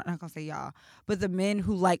 I'm not gonna say y'all, but the men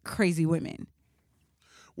who like crazy women.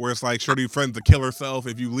 Where it's like, shorty friends to kill herself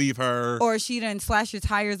if you leave her, or she done slash your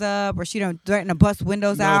tires up, or she done threaten to bust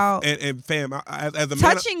windows out. And fam, as a man,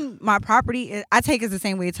 touching my property, I take it the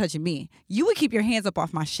same way as touching me. You would keep your hands up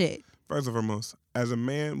off my shit. First and foremost, as a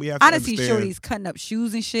man, we have to understand. I done see shorties cutting up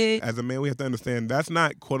shoes and shit. As a man, we have to understand that's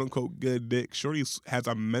not quote unquote good dick. Shorty has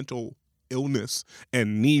a mental illness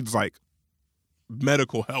and needs, like,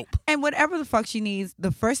 medical help. And whatever the fuck she needs,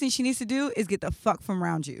 the first thing she needs to do is get the fuck from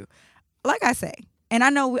around you. Like I say, and I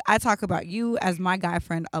know I talk about you as my guy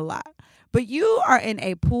friend a lot, but you are in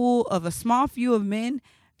a pool of a small few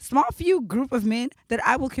group of men that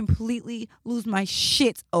I will completely lose my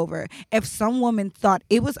shit over if some woman thought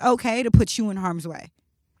it was okay to put you in harm's way.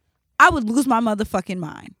 I would lose my motherfucking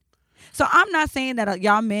mind. So I'm not saying that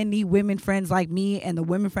y'all men need women friends like me and the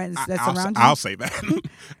women friends that surround you. I'll say that.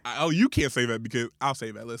 Oh, you can't say that, because I'll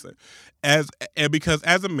say that. Listen, because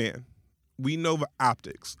as a man, we know the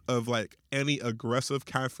optics of, like, any aggressive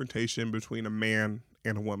confrontation between a man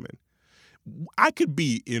and a woman. I could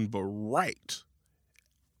be in the right.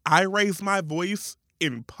 I raise my voice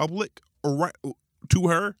in public to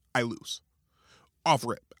her, I lose. Off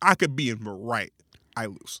rip. I could be in the right. I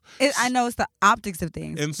lose. I know it's the optics of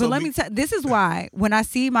things. And so but let me tell you, this is why when I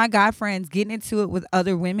see my guy friends getting into it with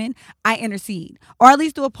other women, I intercede. Or at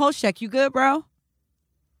least do a pulse check. You good, bro?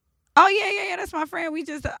 Oh, yeah, that's my friend. We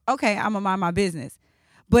just, okay, I'm going to mind my business.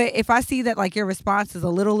 But if I see that, like, your response is a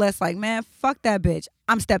little less like, man, fuck that bitch,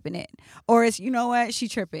 I'm stepping in. Or it's, you know what, she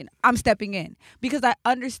tripping, I'm stepping in. Because I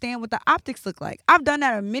understand what the optics look like. I've done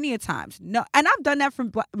that many a times. No, and I've done that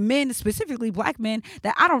from men, specifically black men,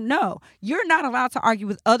 that I don't know. You're not allowed to argue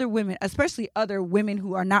with other women, especially other women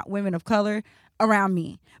who are not women of color, around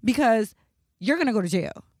me. Because you're going to go to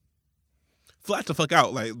jail. Flat the fuck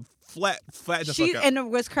out. Like, flat the fuck out.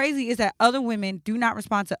 And what's crazy is that other women do not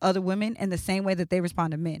respond to other women in the same way that they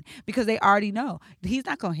respond to men because they already know he's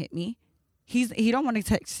not gonna hit me. He don't want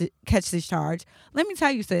to catch this charge. Let me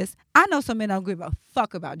tell you, sis. I know some men don't give a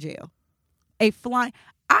fuck about jail.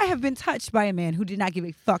 I have been touched by a man who did not give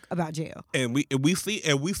a fuck about jail. And we see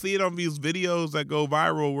it on these videos that go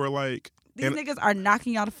viral where like these niggas are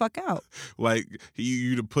knocking y'all the fuck out. Like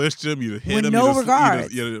you'd have pushed him, you'd have hit with him, no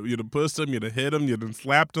regards. You'd have pushed him, you'd have hit him, you'd have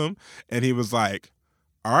slapped him, and he was like,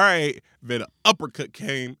 "All right." Then an uppercut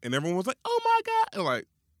came, and everyone was like, "Oh my god!" And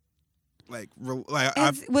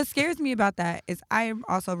what scares me about that is I am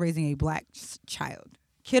also raising a black child.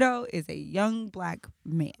 Kiddo is a young black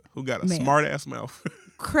man who got a smart ass mouth,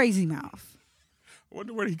 crazy mouth. I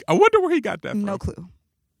wonder where he got that from. No clue,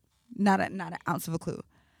 not an ounce of a clue.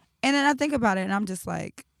 And then I think about it, and I'm just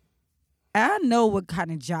like, I know what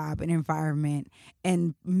kind of job and environment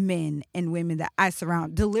and men and women that I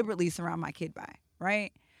deliberately surround my kid by.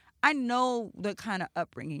 Right? I know the kind of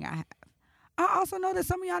upbringing I have. I also know that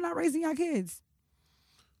some of y'all not raising y'all kids.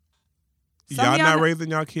 Y'all not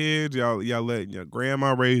raising y'all kids. Y'all letting your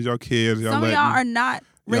grandma raise your kids. Some of y'all are not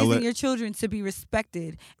raising your children to be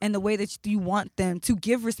respected in the way that you want them to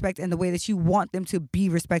give respect and the way that you want them to be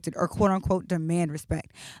respected or quote unquote demand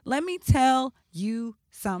respect. Let me tell you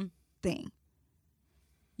something.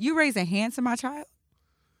 You raise a hand to my child,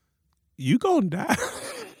 you gonna die.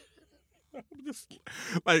 Just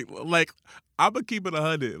like I'm gonna keep it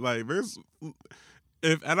 100. Like this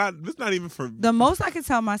not even for the most I can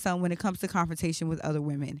tell my son when it comes to confrontation with other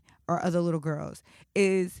women or other little girls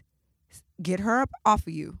is get her up off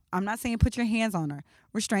of you. I'm not saying put your hands on her.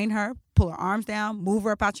 Restrain her, pull her arms down, move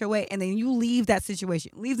her up out your way, and then you leave that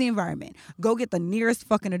situation. Leave the environment. Go get the nearest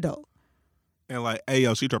fucking adult. And like, hey,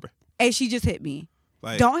 yo, she tripping. Hey, she just hit me.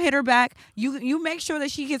 Like, don't hit her back. You make sure that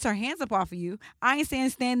she gets her hands up off of you. I ain't saying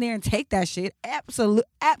stand there and take that shit.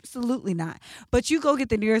 Absolutely not. But you go get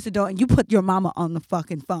the nearest adult and you put your mama on the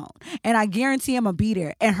fucking phone. And I guarantee I'm going to be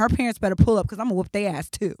there. And her parents better pull up because I'm going to whoop their ass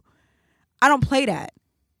too. I don't play that.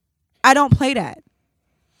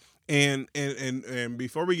 And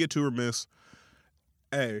before we get too remiss,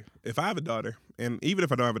 hey, if I have a daughter, and even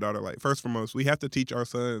if I don't have a daughter, like first and foremost, we have to teach our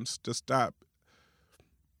sons to stop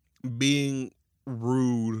being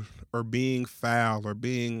rude or being foul or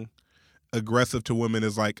being aggressive to women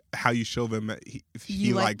is like how you show them that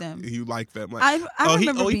you like them. You like them. Like,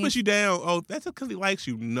 he push you down. Oh, that's because he likes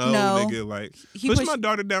you. No, nigga. Like, push my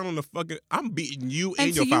daughter down on the fucking. I'm beating you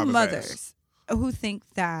and your father's mothers ass. Who think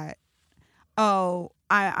that,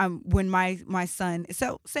 I'm when my son.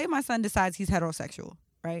 So say my son decides he's heterosexual,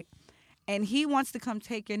 right? And he wants to come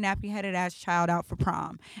take your nappy-headed ass child out for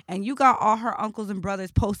prom. And you got all her uncles and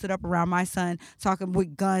brothers posted up around my son talking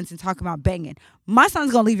with guns and talking about banging. My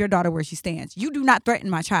son's going to leave your daughter where she stands. You do not threaten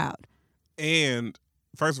my child. And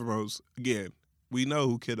first of all, again, we know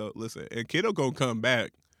who Kiddo, listen, and Kiddo going to come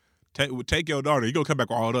back. Take your daughter. You going to come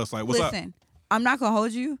back with all us. Like, what's up? Listen, I'm not going to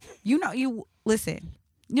hold you. Listen.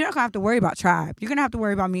 You're not going to have to worry about Tribe. You're going to have to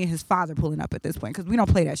worry about me and his father pulling up at this point because we don't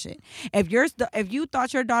play that shit. If you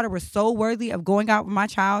thought your daughter was so worthy of going out with my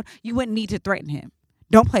child, you wouldn't need to threaten him.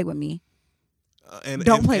 Don't play with me.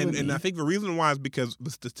 Don't play with me. And I think the reason why is because the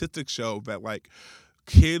statistics show that, like,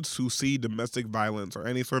 kids who see domestic violence or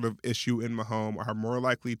any sort of issue in the home are more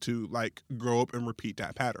likely to, like, grow up and repeat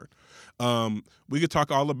that pattern. We could talk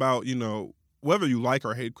all about, whether you like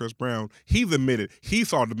or hate Chris Brown, he's admitted he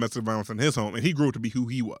saw domestic violence in his home and he grew to be who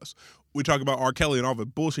he was. We talk about R. Kelly and all the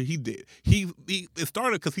bullshit he did. It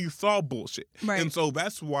started because he saw bullshit. Right. And so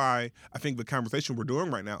that's why I think the conversation we're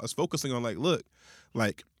doing right now is focusing on, like, look,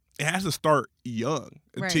 like, it has to start young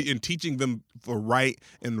in teaching them the right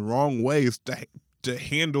and wrong ways to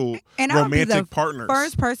handle romantic partners. The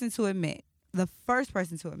first person to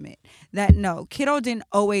admit that no, Kiddo didn't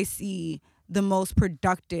always see the most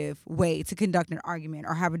productive way to conduct an argument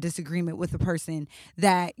or have a disagreement with a person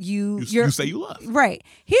that you say you love. Right.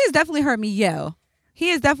 He has definitely heard me yell. He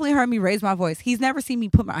has definitely heard me raise my voice. He's never seen me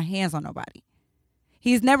put my hands on nobody.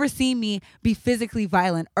 He's never seen me be physically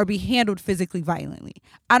violent or be handled physically violently.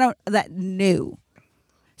 No.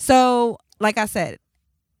 So, like I said,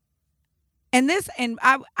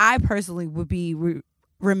 I personally would be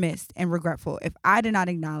remiss and regretful if I did not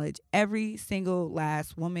acknowledge every single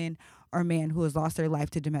last woman or man who has lost their life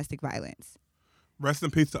to domestic violence. Rest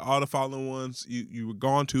in peace to all the fallen ones. You were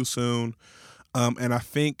gone too soon. And I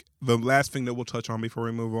think the last thing that we'll touch on before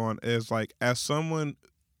we move on is, like, as someone,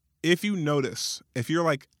 if you're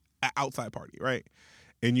like an outside party, right?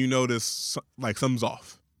 And you notice like something's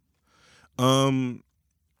off.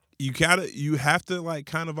 you have to like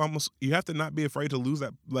kind of almost, you have to not be afraid to lose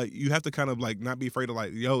that. Like, you have to kind of like not be afraid to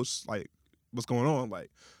like, yo, like, what's going on? Like,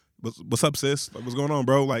 what's up, sis? Like, what's going on,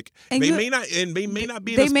 bro? Like, And they may not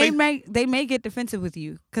be. They may get defensive with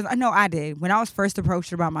you, because I know I did when I was first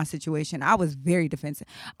approached about my situation. I was very defensive.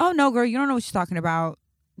 Oh no, girl, you don't know what you're talking about.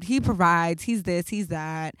 He provides. He's this. He's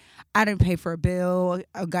that. I didn't pay for a bill.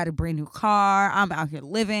 I got a brand new car. I'm out here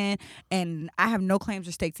living, and I have no claims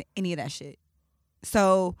or stakes in any of that shit.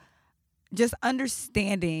 So, just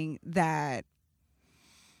understanding that.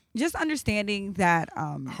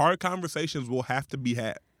 Hard conversations will have to be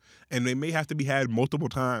had. And they may have to be had multiple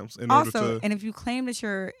times in order to. And if you claim that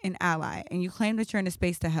you're an ally and you claim that you're in a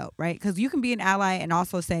space to help, right? Because you can be an ally and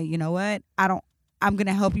also say, you know what, I'm going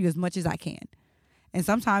to help you as much as I can. And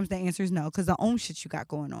sometimes the answer is no, because the own shit you got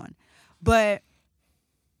going on. But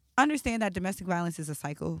understand that domestic violence is a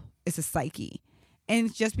cycle. It's a psyche.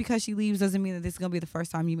 And just because she leaves doesn't mean that this is going to be the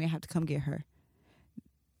first time you may have to come get her.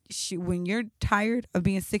 When you're tired of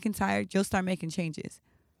being sick and tired, you'll start making changes.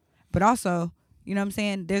 But also, you know what I'm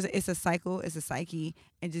saying? It's a cycle, it's a psyche,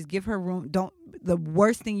 and just give her room. The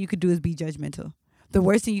worst thing you could do is be judgmental. The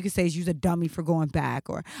worst thing you could say is you're a dummy for going back,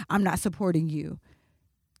 or I'm not supporting you.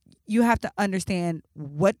 You have to understand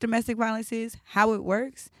what domestic violence is, how it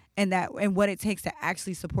works, and what it takes to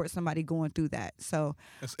actually support somebody going through that. So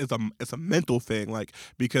it's a mental thing, like,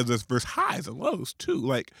 because there's highs and lows too.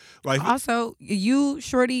 Like also, you,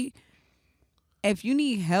 shorty, if you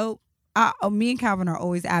need help. Me and Calvin are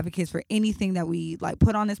always advocates for anything that we like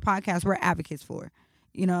put on this podcast. We're advocates for,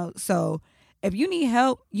 so if you need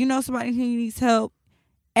help, somebody who needs help,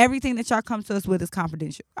 everything that y'all come to us with is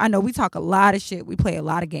confidential. I know we talk a lot of shit, we play a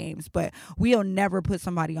lot of games, but we'll never put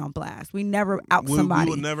somebody on blast. We never out somebody.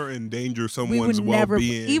 We will never endanger someone's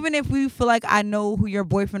well-being. Even if we feel like I know who your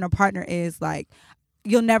boyfriend or partner is, like,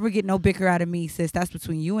 you'll never get no bicker out of me, sis. That's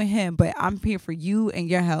between you and him. But I'm here for you and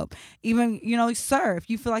your help. Even, sir, if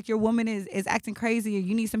you feel like your woman is acting crazy or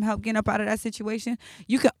you need some help getting up out of that situation,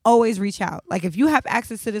 you can always reach out. Like, if you have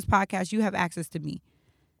access to this podcast, you have access to me.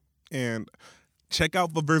 And check out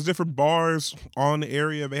there's different bars on the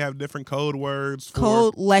area. They have different code words.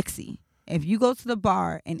 Code Lexi. If you go to the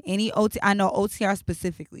bar and any I know OTR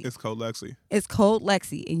specifically. It's Code Lexi. It's Code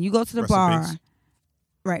Lexi. And you go to the bar.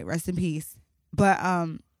 Right, rest in peace. But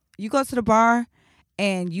you go to the bar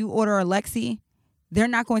and you order a Lexi, they're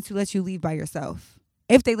not going to let you leave by yourself,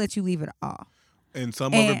 if they let you leave at all. And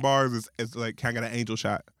some other bars is like kind of an angel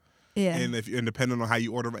shot. Yeah. And depending on how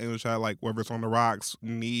you order an angel shot, like whether it's on the rocks,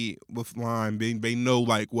 meat with lime, they know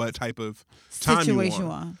like what type of time situation you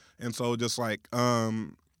want. And so just like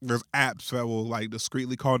there's apps that will like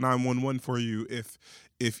discreetly call 911 for you if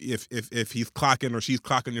he's clocking or she's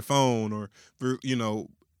clocking your phone, or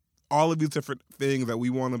all of these different things that we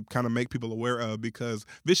want to kind of make people aware of, because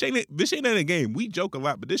this ain't a game. We joke a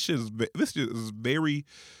lot, but this shit is very,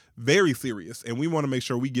 very serious, and we want to make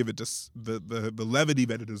sure we give it the levity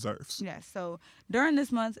that it deserves. Yeah. So during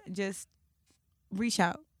this month, just reach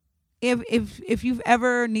out. If you've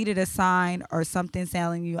ever needed a sign or something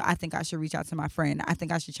telling you, I think I should reach out to my friend. I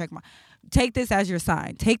think I should take this as your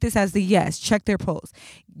sign. Take this as the yes. Check their pulse.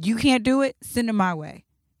 You can't do it, send it my way.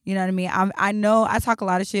 You know what I mean? I know I talk a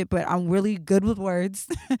lot of shit, but I'm really good with words.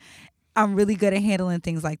 I'm really good at handling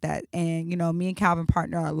things like that. And, me and Calvin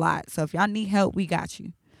partner a lot. So if y'all need help, we got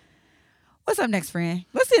you. What's up next, friend?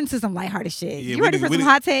 Let's get into some lighthearted shit. Yeah, you ready for some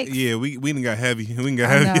hot takes? Yeah, we done got heavy. We done got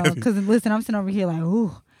heavy. I know, because listen, I'm sitting over here like,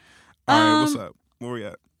 ooh. All right, what's up? Where we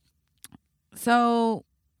at? So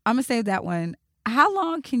I'm going to save that one. How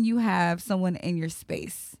long can you have someone in your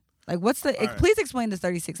space? Like, what's the... Right. Please explain this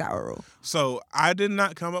 36-hour rule. So, I did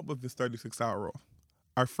not come up with this 36-hour rule.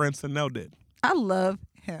 Our friend Sanel did. I love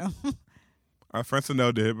him. Our friend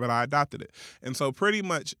Sanel did, but I adopted it. And so, pretty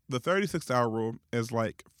much, the 36-hour rule is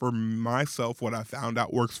like, for myself, what I found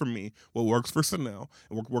out works for me, what works for Sanel,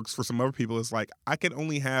 and what works for some other people is like, I can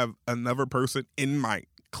only have another person in my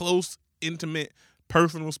close, intimate,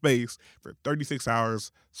 personal space for 36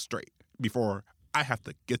 hours straight before I have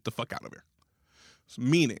to get the fuck out of here.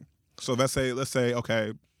 Meaning, so let's say,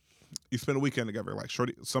 okay, you spend a weekend together, like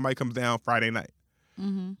shorty, somebody comes down Friday night.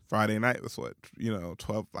 Mm-hmm. Friday night was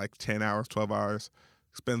 10 hours, 12 hours.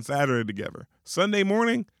 Spend Saturday together. Sunday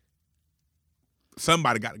morning,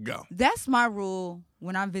 somebody got to go. That's my rule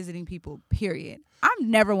when I'm visiting people, period. I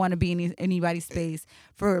never want to be in anybody's space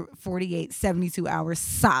for 48, 72 hours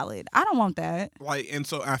solid. I don't want that. Like, and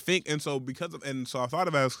so I think, and so I thought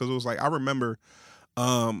about it because it was like, I remember,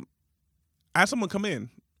 I had someone come in,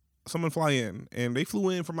 someone fly in, and they flew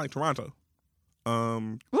in from like Toronto.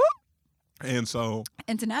 And so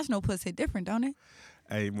international puss hit different, don't it?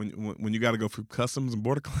 Hey, when you got to go through customs and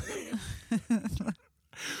border claims.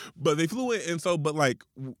 But they flew in, and so, but like,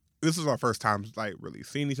 this is our first time like really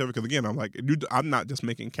seeing each other because again, I'm like, dude, I'm not just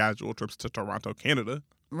making casual trips to Toronto, Canada.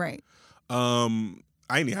 Right. I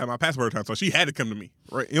didn't even have my passport at the time, so she had to come to me,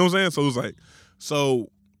 right? You know what I'm saying? So it was like,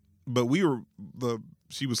 but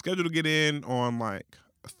she was scheduled to get in on like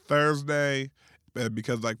Thursday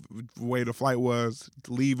because like the way the flight was,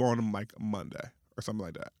 to leave on like Monday or something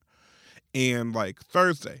like that. And like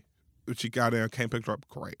Thursday, she got in, came picked her up,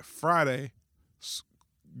 great. Friday,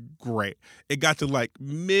 great. It got to like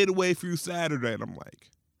midway through Saturday, and I'm like,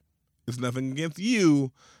 it's nothing against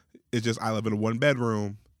you. It's just I live in a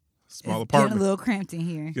 1-bedroom, small apartment. Getting a little cramped in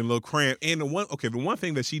here. Getting a little cramped. And the one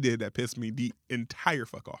thing that she did that pissed me the entire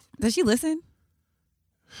fuck off. Does she listen?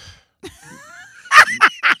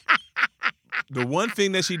 The one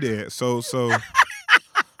thing that she did, so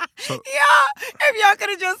Yeah, if y'all could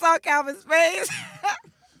have just saw Calvin's face.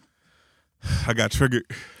 I got triggered.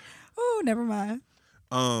 Oh, never mind.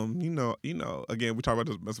 Again, we talk about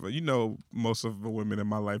this, but most of the women in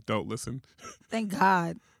my life don't listen. Thank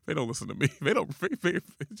God. They don't listen to me. They don't.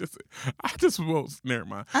 I just won't. Never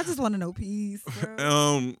mind. I just want to know peace.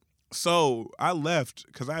 Bro. So I left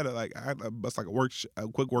because I had a bust like a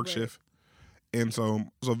quick work shift, and so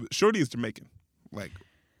Shorty is Jamaican, like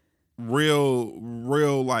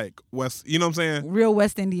real like West. You know what I'm saying? Real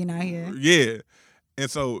West Indian out here. Yeah, and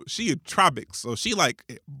so she tropics, so she like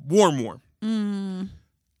warm.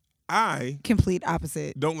 I complete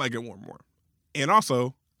opposite. Don't like it warm, and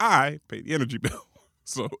also I pay the energy bill.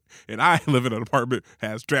 So, and I live in an apartment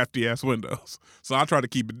has drafty ass windows. So I try to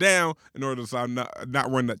keep it down in order so I'm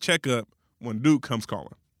not run that checkup when dude comes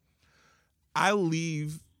calling. I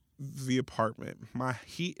leave the apartment. My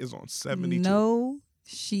heat is on 72. No,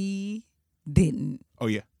 she didn't. Oh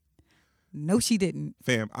yeah. No, she didn't.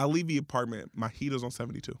 Fam, I leave the apartment. My heat is on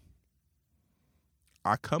 72.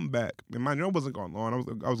 I come back, and mind you, I wasn't gone long.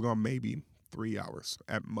 I was gone maybe 3 hours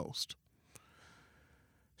at most.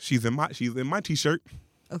 She's in my t-shirt.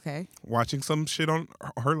 Okay. Watching some shit on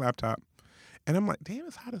her laptop. And I'm like, damn,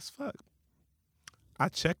 it's hot as fuck. I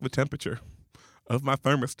checked the temperature of my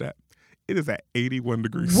thermostat. It is at 81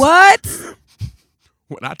 degrees. What?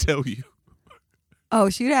 When I tell you. Oh,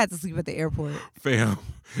 she'd have to sleep at the airport. Fam,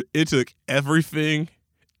 it took everything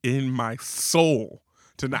in my soul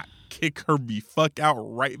to not kick her the fuck out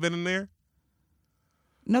right then and there.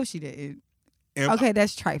 No, she didn't. And okay,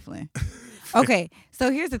 that's trifling. Okay,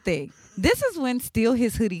 so here's the thing. This is when steal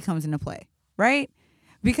his hoodie comes into play, right?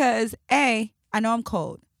 Because A, I know I'm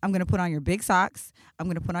cold. I'm going to put on your big socks. I'm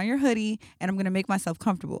going to put on your hoodie, and I'm going to make myself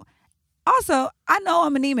comfortable. Also, I know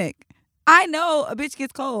I'm anemic. I know a bitch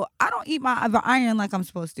gets cold. I don't eat my iron like I'm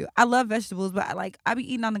supposed to. I love vegetables, but I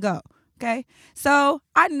be eating on the go, okay? So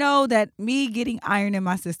I know that me getting iron in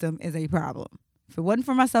my system is a problem. If it wasn't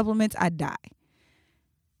for my supplements, I'd die.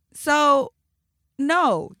 So...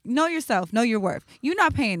 No, know yourself, know your worth. You're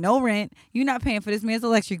not paying no rent. You're not paying for this man's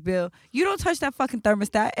electric bill. You don't touch that fucking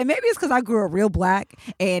thermostat. And maybe it's because I grew up real black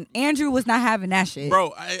and Andrew was not having that shit.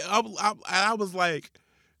 Bro, I was like,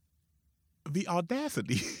 the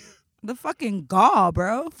audacity. The fucking gall,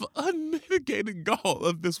 bro. The unmitigated gall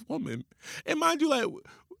of this woman. And mind you, like,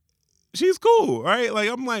 she's cool, right? Like,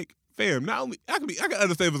 I'm like, fam, not only, I can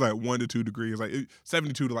understand if it's like 1 to 2 degrees, like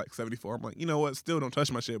 72 to like 74. I'm like, you know what? Still don't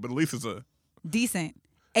touch my shit, but at least it's a decent.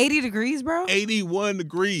 80 degrees, bro? 81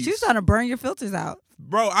 degrees. She's trying to burn your filters out.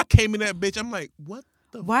 Bro, I came in that bitch. I'm like, what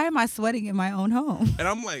the? Why am I sweating in my own home? And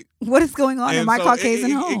I'm like, what is going on in my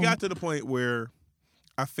Caucasian home? It got to the point where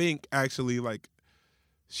I think actually, like,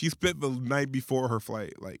 she spent the night before her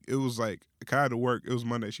flight. Like, it was like, I had to work. It was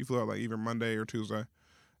Monday. She flew out like either Monday or Tuesday.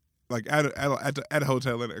 Like, at a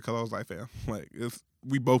hotel in it, because I was like, fam, like,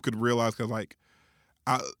 we both could realize, because, like,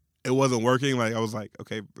 it wasn't working. Like, I was like,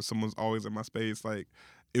 okay, someone's always in my space. Like,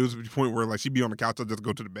 it was to the point where, like, she'd be on the couch. I'd just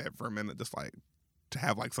go to the bed for a minute, just, like, to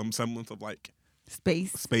have, like, some semblance of, like,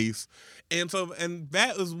 space. And so, and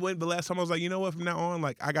that was when the last time I was like, you know what, from now on,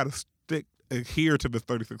 like, I got to adhere to the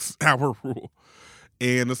 36-hour rule.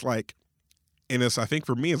 And it's like, I think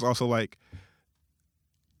for me, it's also, like,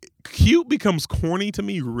 cute becomes corny to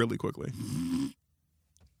me really quickly.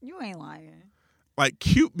 You ain't lying. Like,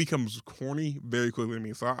 cute becomes corny very quickly to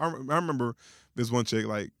me. So I remember this one chick,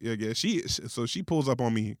 like, she pulls up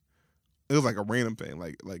on me. It was like a random thing.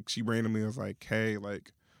 Like she randomly was like, hey,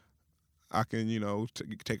 like, I can,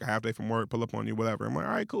 take a half day from work, pull up on you, whatever. I'm like,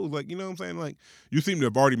 all right, cool. Like, you know what I'm saying? Like, you seem to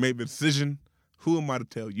have already made the decision. Who am I to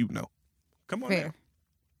tell you no? Come on now.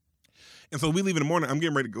 And so we leave in the morning. I'm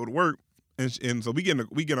getting ready to go to work. And so we get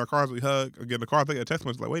in our cars, we hug, I get in the car, I think I text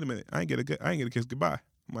message like, wait a minute, I ain't get a kiss goodbye.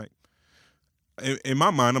 I'm like, in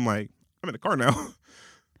my mind, I'm like, I'm in the car now.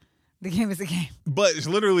 The game is a game. But it's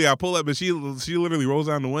literally, I pull up and she literally rolls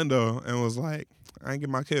down the window and was like, I ain't get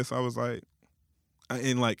my kiss. I was like,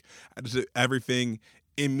 and like, I just did everything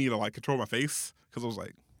in me to like control my face because I was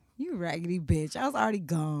like, You raggedy bitch. I was already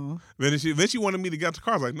gone. then she wanted me to get out the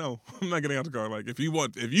car. I was like, no, I'm not getting out the car. Like, if you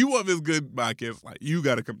want this good by kiss, like, you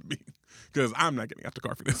got to come to me because I'm not getting out the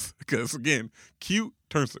car for this. Because again, cute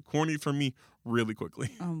turns to corny for me really quickly.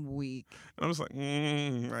 I'm weak. And I'm just like,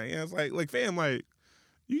 right? Yeah, it's like, fam, like,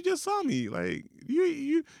 you just saw me. Like,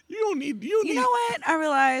 you don't need. You know what? I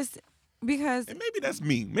realized because And maybe that's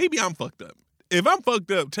me. Maybe I'm fucked up. If I'm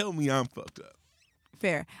fucked up, tell me I'm fucked up.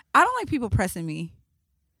 fair. I don't like people pressing me.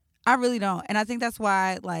 I really don't. And I think that's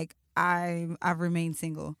why like I've remained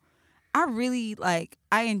single. I really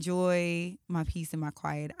I enjoy my peace and my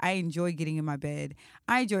quiet. I enjoy getting in my bed.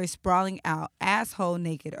 I enjoy sprawling out asshole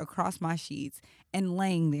naked across my sheets and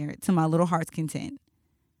laying there to my little heart's content.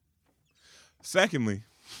 Secondly,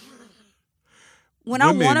 When I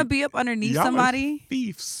women, want to be up underneath y'all somebody, are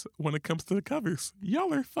thieves when it comes to the covers.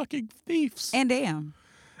 Y'all are fucking thieves. and damn.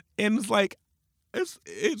 And it's like, it's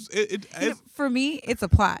You know, for me, it's a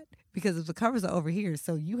plot because if the covers are over here,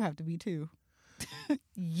 so you have to be too.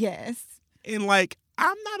 Yes. and like,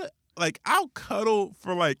 I'm not I'll cuddle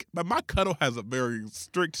for but my cuddle has a very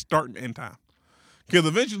strict start and end time. Because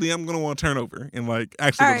eventually I'm going to want to turn over and actually All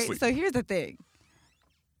go to right, sleep. so here's the thing.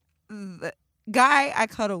 The guy I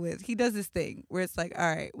cuddle with, he does this thing where it's like,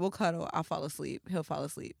 all right, we'll cuddle. I'll fall asleep. He'll fall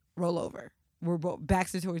asleep. Roll over. We're both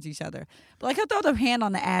backs are towards each other. But he'll throw the hand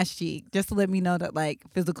on the ass cheek just to let me know that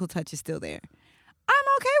physical touch is still there. I'm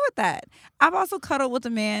okay with that. I've also cuddled with a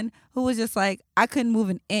man who was just I couldn't move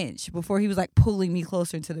an inch before he was pulling me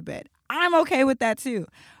closer into the bed. I'm okay with that too.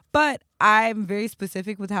 But I'm very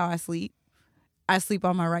specific with how I sleep. I sleep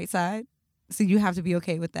on my right side. So you have to be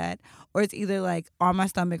okay with that. Or it's either on my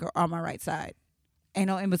stomach or on my right side. Ain't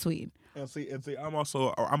no in between. And see, I'm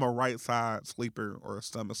a right side sleeper or a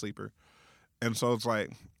stomach sleeper. And so it's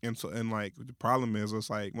the problem is it's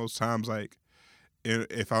most times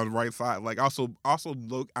if I'm right side, also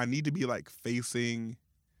look, I need to be facing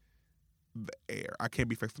the air. I can't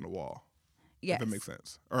be facing the wall. Yes. If that makes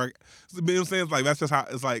sense. Or you know what I'm saying? That's just how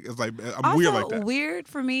it's I'm Also, weird like that. Weird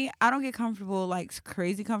for me, I don't get comfortable,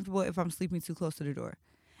 crazy comfortable if I'm sleeping too close to the door.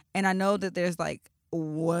 And I know that there's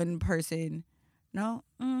one person. No,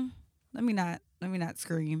 let me not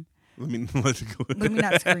scream. Let me let you go. Let me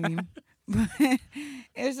not scream. But it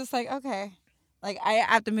was just okay. I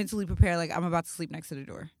have to mentally prepare I'm about to sleep next to the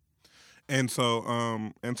door. And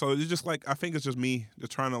so it's just I think it's just me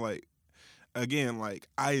just trying to again,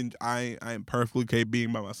 I am perfectly okay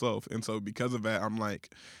being by myself, and so because of that, I'm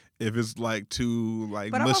if it's too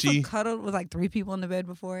But mushy. I've also cuddled with 3 people in the bed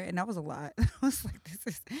before, and that was a lot. I was this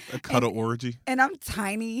is a cuddle orgy. and I'm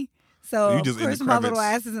tiny, so You just of in the course my little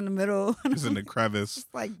crevice. ass is in the middle. Just in the crevice, just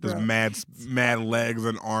just bro. mad legs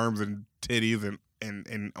and arms and titties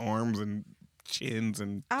and arms and chins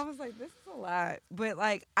and. I was this is a lot, but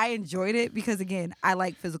I enjoyed it because again, I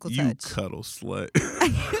like physical You touch. cuddle slut.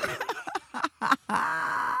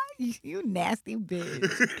 You nasty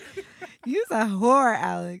bitch. You's a whore,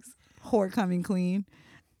 Alex. Whore coming queen.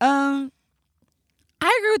 I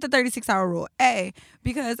agree with the 36-hour rule.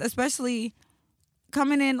 Because especially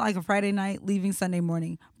coming in a Friday night, leaving Sunday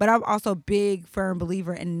morning. But I'm also a big, firm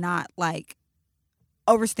believer in not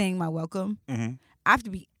overstaying my welcome. Mm-hmm. I have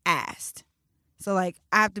to be asked. So I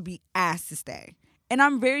have to be asked to stay. And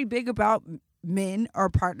I'm very big about men or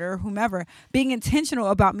partner, whomever, being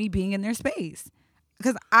intentional about me being in their space.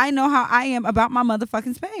 Because I know how I am about my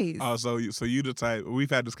motherfucking space. Oh, so you the type. We've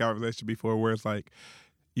had this conversation before where it's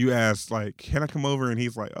you ask can I come over, and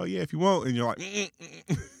he's oh yeah, if you want, and you're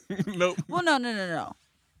nope. Well, no.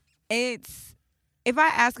 It's if I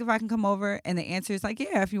ask if I can come over, and the answer is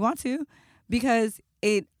yeah, if you want to, because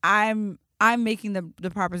I'm making the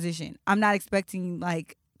proposition. I'm not expecting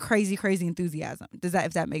crazy enthusiasm. If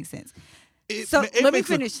that makes sense? Let me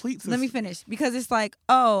finish. Let me finish because it's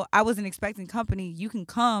oh, I wasn't expecting company. You can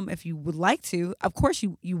come if you would like to. Of course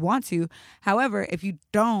you want to. However, if you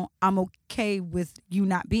don't, I'm okay with you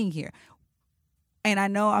not being here. And I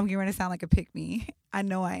know I'm getting to sound like a pick-me. I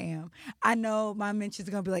know I am. I know my mentions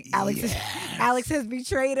are going to be Alex has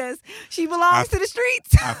betrayed us. She belongs to the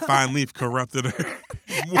streets. I finally corrupted her.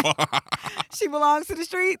 She belongs to the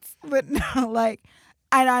streets. But no,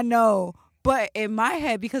 and I know. But in my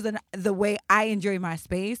head, because of the way I enjoy my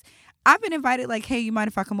space, I've been invited hey, you mind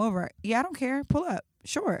if I come over? Yeah, I don't care. Pull up.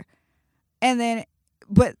 Sure. And then,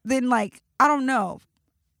 I don't know.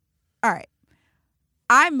 All right.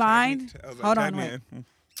 I mind. Hold on, wait.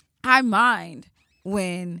 I mind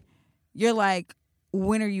when you're like,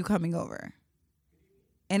 when are you coming over?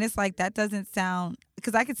 And it's like, that doesn't sound,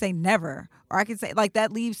 because I could say never, or I could say, like,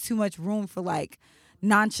 that leaves too much room for, like,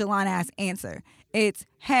 nonchalant ass answer. It's,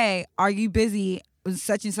 hey, are you busy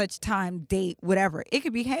such and such time, date, whatever. It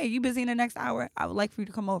could be, hey, are you busy in the next hour? I would like for you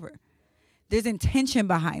to come over. There's intention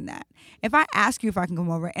behind that. If I ask you if I can come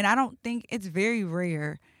over, and I don't think, it's very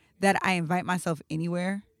rare that I invite myself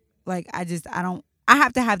anywhere. Like, I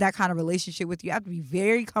have to have that kind of relationship with you. I have to be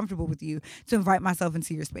very comfortable with you to invite myself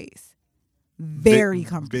into your space. Very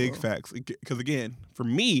comfortable. Big facts. Because again, for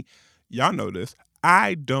me, y'all know this,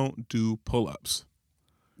 I don't do pull-ups.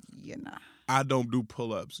 Yeah, nah. I don't do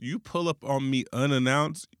pull-ups. You pull up on me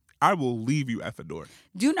unannounced, I will leave you at the door.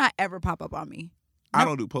 Do not ever pop up on me. I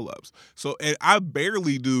don't do pull-ups. So, and I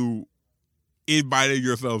barely do inviting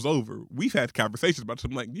yourselves over. We've had conversations about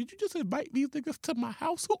something like, did you just invite these niggas to my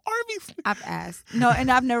house? Who are these niggas? I've asked. No, and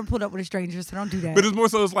I've never pulled up with a stranger, so don't do that. But it's more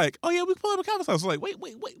so it's like, oh yeah, we pull up a conversation. It's like, wait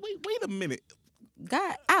a minute.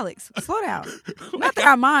 God, Alex, slow down. Not that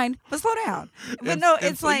I mind, but slow down. But no,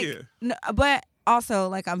 it's so, like, yeah. No, but also,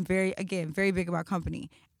 like, I'm very big about company.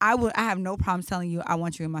 I have no problems telling you I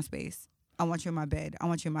want you in my space. I want you in my bed. I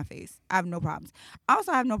want you in my face. I have no problems. I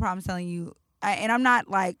also have no problems telling you, and I'm not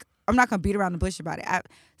gonna beat around the bush about it.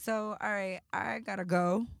 So, all right, I gotta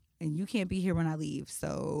go, and you can't be here when I leave.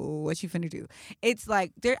 So, what you finna do? It's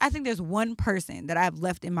like I think there's one person that I've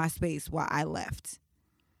left in my space while I left,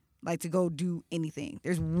 like to go do anything.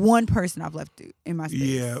 There's one person I've left in my space.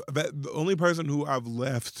 Yeah, the only person who I've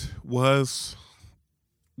left was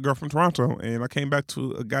girl from Toronto, and I came back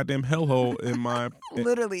to a goddamn hellhole in my.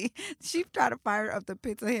 Literally, she tried to fire up the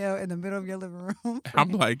pits of hell in the middle of your living room. I'm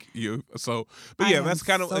like you, so but yeah, that's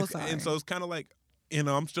kind of so like, and so it's kind of like, you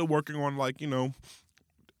know, I'm still working on, like, you know,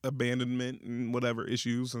 abandonment and whatever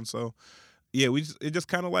issues, and so yeah, it just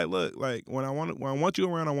kind of like, look, like when I want you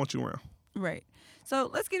around, I want you around. Right. So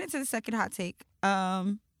let's get into the second hot take.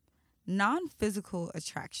 Non-physical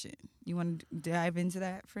attraction. You want to dive into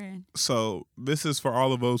that, friend? So this is for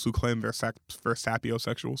all of those who claim they're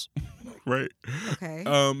sapiosexuals, right? Okay.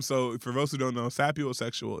 So for those who don't know,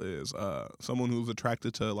 sapiosexual is someone who's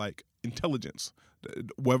attracted to, like, intelligence,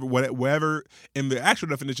 wherever in the actual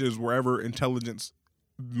definition is wherever intelligence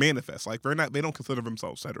manifests. Like, they don't consider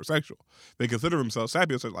themselves heterosexual. They consider themselves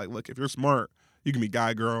sapiosexual. Like, look, if you're smart, you can be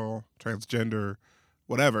guy, girl, transgender,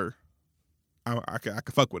 whatever. I can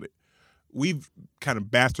fuck with it. We've kind of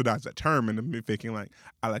bastardized that term and been thinking, like,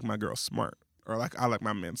 I like my girl smart, or like I like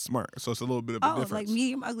my man smart. So it's a little bit of a difference. Like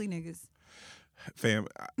medium ugly niggas. Fam,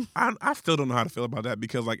 I still don't know how to feel about that,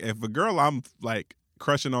 because, like, if a girl I'm, like,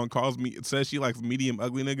 crushing on says she likes medium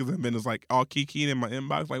ugly niggas and then is, like, all kikiing in my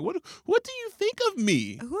inbox, like, what do you think of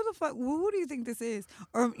me? Who the fuck? Who do you think this is?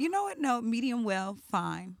 Or, you know what? No, medium well,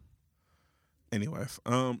 fine. Anyways,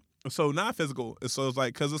 so not physical. So it's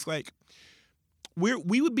like, because it's like,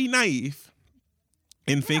 we would be naive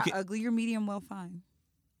in thinking. Not ugly, you're medium well, fine.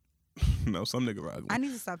 No, some niggas are ugly. I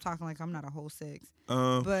need to stop talking like I'm not a whole six.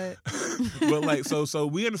 But like, so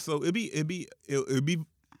it'd be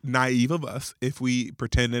naive of us if we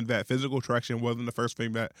pretended that physical attraction wasn't the first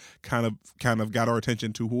thing that kind of got our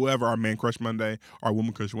attention to whoever our man crush Monday, our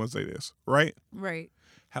woman crush Wednesday is, right? Right.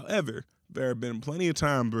 However, there have been plenty of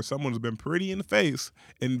times where someone's been pretty in the face,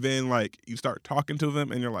 and then, like, you start talking to them,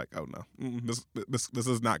 and you're like, oh no, this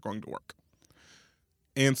is not going to work.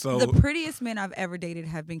 And so the prettiest men I've ever dated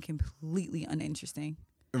have been completely uninteresting,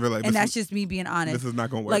 like, and that's just me being honest. This is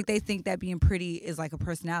not going to work. Like, they think that being pretty is like a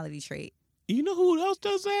personality trait. You know who else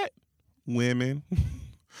does that? Women.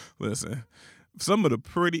 Listen, some of the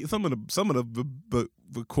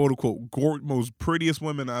quote unquote most prettiest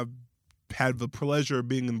women I've had the pleasure of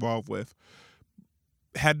being involved with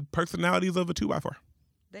had personalities of a 2x4.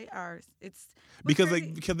 They are. It's because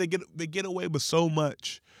they get away with so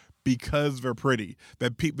much because they're pretty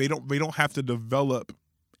that they don't have to develop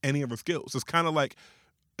any of their skills. It's kind of like,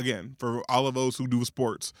 again, for all of those who do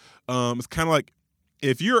sports, it's kind of like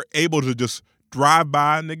if you're able to just drive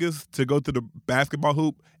by niggas to go to the basketball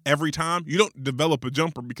hoop every time, you don't develop a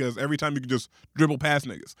jumper, because every time you can just dribble past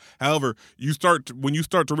niggas. However, when you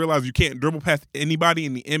start to realize you can't dribble past anybody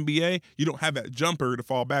in the NBA, you don't have that jumper to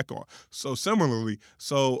fall back on. So similarly,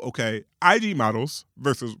 okay, IG models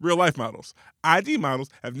versus real life models. IG models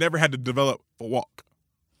have never had to develop a walk.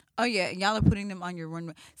 Oh yeah, y'all are putting them on your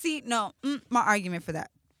runway. See, no, my argument for that,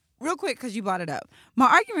 real quick, because you brought it up. My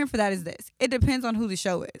argument for that is this: it depends on who the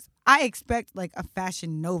show is. I expect, like, a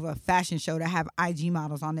Fashion Nova fashion show to have IG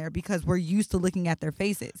models on there because we're used to looking at their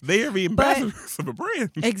faces. They are the ambassadors of a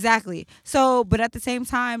brand. Exactly. So, but at the same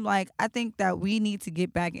time, like, I think that we need to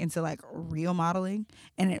get back into, like, real modeling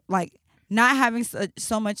and like not having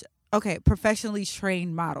so much Okay, professionally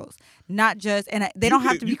trained models, not just, and they don't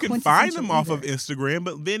have to be. You can find them off either. of Instagram,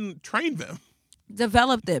 but then train them.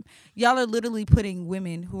 Develop them. Y'all are literally putting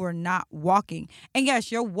women who are not walking. And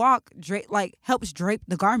yes, your walk helps drape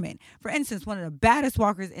the garment. For instance, one of the baddest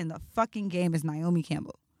walkers in the fucking game is Naomi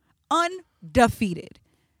Campbell. Undefeated.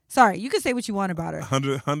 Sorry, you can say what you want about her.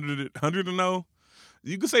 100 to know.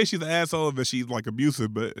 You can say she's an asshole, but she's like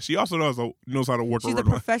abusive, but she also knows how to work She's a a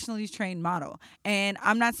professionally trained model. And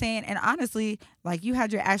I'm not saying, and honestly, like you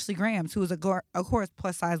had your Ashley Grahams, who is of course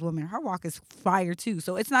plus size woman. Her walk is fire too.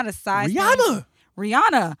 So it's not a size thing.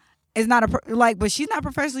 Rihanna is not but she's not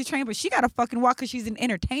professionally trained, but she got a fucking walk because she's an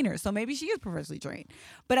entertainer. So maybe she is professionally trained.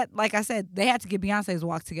 But like I said, they had to get Beyonce's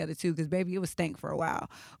walk together too, because baby, it was stank for a while.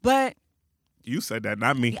 But you said that,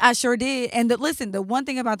 not me. I sure did. And listen, the one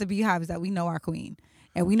thing about the Beehive is that we know our queen,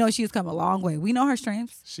 and we know she's come a long way. We know her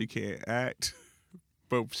strengths. She can't act,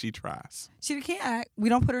 but she tries. She can't act. We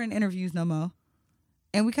don't put her in interviews no more,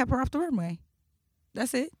 and we kept her off the runway.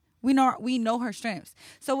 That's it. We know her strengths.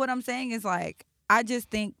 So what I'm saying is, like, I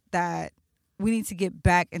just think that we need to get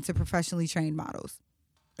back into professionally trained models.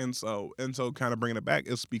 And so kind of bringing it back,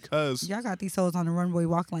 it's because y'all got these souls on the runway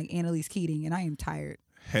walking like Annalise Keating, and I am tired.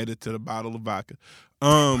 Headed to the bottle of vodka.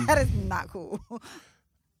 That is not cool.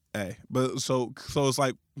 Hey, but so it's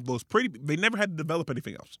like those pretty. They never had to develop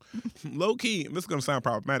anything else. Low key, and this is gonna sound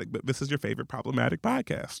problematic, but this is your favorite problematic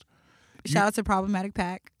podcast. Shout out to Problematic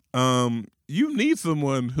Pack. You need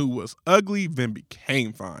someone who was ugly then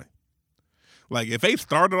became fine. Like if they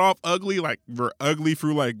started off ugly, like they're ugly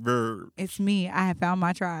through like their. It's me. I have found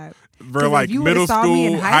my tribe. They're like middle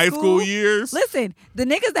school, high school years. Listen, the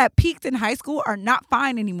niggas that peaked in high school are not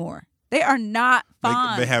fine anymore. They are not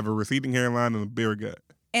fine. They have a receding hairline and a beer gut.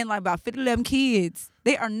 And like about 50 of them kids,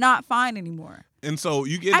 they are not fine anymore. And so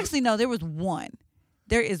you get actually no, there was one.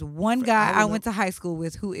 There is one guy I went to high school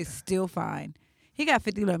with who is still fine. He got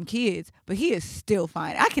 50 of them kids, but he is still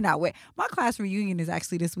fine. I cannot wait. My class reunion is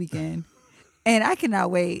actually this weekend, and I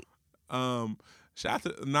cannot wait. Shout out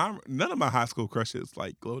to none of my high school crushes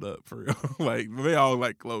like glowed up for real. Like they all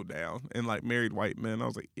like glowed down and like married white men. I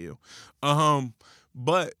was like, ew.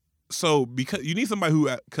 But. So, because you need somebody who,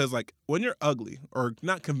 because like when you're ugly or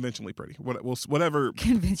not conventionally pretty, whatever.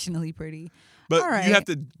 Conventionally pretty. But you have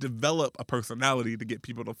to develop a personality to get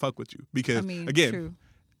people to fuck with you. Because, again, true.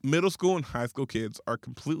 Middle school and high school kids are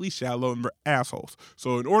completely shallow and they're assholes.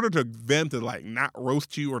 So, in order to them to like not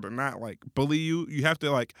roast you or to not like bully you, you have to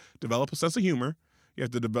like develop a sense of humor. You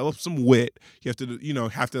have to develop some wit. You have to,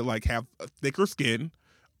 have a thicker skin.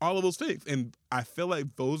 All of those things. And I feel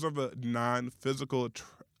like those are the non-physical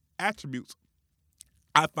attributes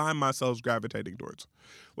I find myself gravitating towards.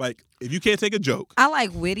 Like, if you can't take a joke. I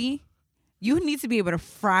like witty. You need to be able to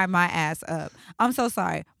fry my ass up. I'm so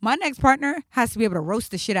sorry. My next partner has to be able to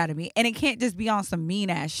roast the shit out of me. And it can't just be on some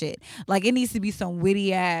mean ass shit. Like, it needs to be some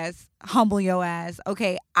witty ass, humble your ass.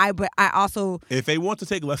 Okay, but I also... If they want to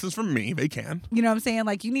take lessons from me, they can. You know what I'm saying?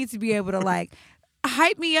 Like, you need to be able to, like,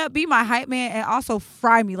 hype me up, be my hype man, and also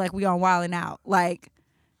fry me like we on Wild 'N Out. Like...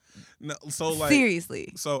 No, so like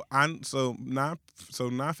seriously. So not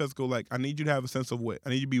physical. Like I need you to have a sense of wit. I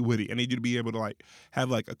need you to be witty. I need you to be able to like have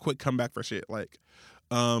like a quick comeback for shit. Like,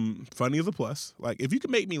 funny is a plus. Like if you can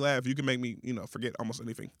make me laugh, you can make me forget almost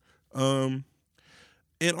anything. And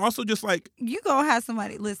also just like you gonna have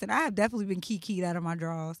somebody. Listen, I have definitely been kikied out of my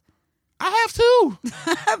drawers. I have too.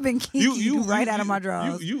 I've been kikied right out of my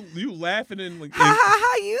drawers. You laughing and like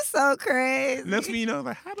ha, you so crazy. And that's me,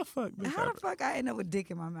 like how the fuck? How the fuck I end up with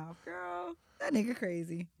dick in my mouth, girl? That nigga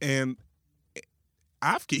crazy. And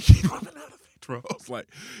I've kikied women out of their drawers, like,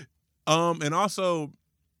 and also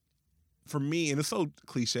for me, and it's so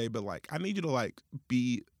cliche, but like I need you to like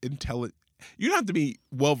be intelligent. You don't have to be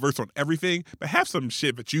well versed on everything, but have some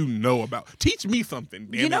shit that you know about. Teach me something.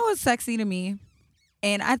 Damn you know what's sexy to me?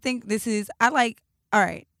 And I think all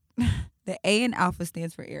right, the A in alpha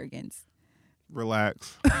stands for arrogance.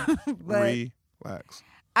 Relax. Relax.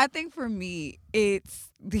 I think for me, it's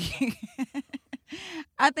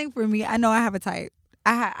I know I have a type.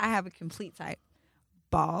 I have a complete type.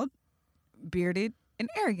 Bald, bearded, and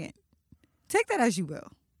arrogant. Take that as you will.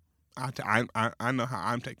 I know how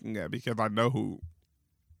I'm taking that because I know who.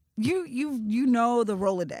 You know the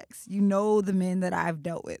Rolodex. You know the men that I've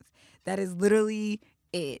dealt with. That is literally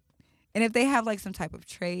it. And if they have like some type of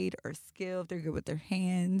trade or skill, if they're good with their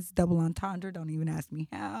hands, double entendre, don't even ask me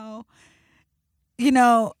how. You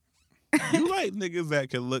know. You like niggas that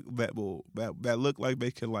can look that look like they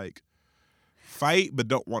can like fight but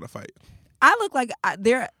don't want to fight. I look like I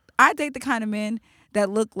date the kind of men that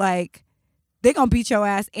look like they're gonna beat your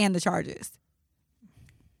ass and the charges.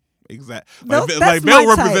 Exactly. That's Like my they'll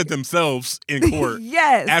represent type. themselves in court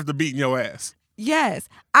Yes. after beating your ass. Yes.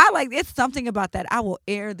 I like, it's something about that. I will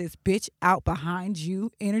air this bitch out behind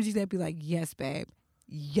you. Energy that be like, yes, babe.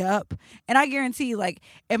 Yup. And I guarantee, like,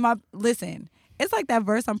 listen, it's like that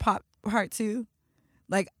verse on Pop Part 2.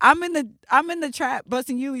 Like, I'm in the trap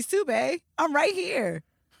busting Yuli's too, babe. I'm right here.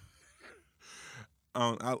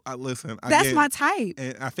 I listen. That's my type.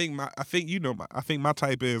 And I think my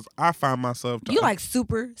type is I find myself. You like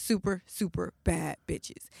super, super, super bad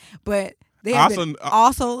bitches, but they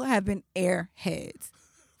also have been airheads.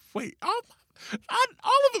 Wait, all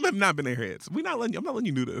of them have not been airheads. I'm not letting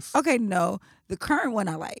you do this. Okay, no, the current one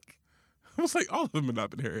I like. I was like, all of them have not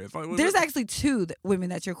been airheads. Like, There's actually two women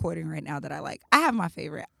that you're courting right now that I like. I have my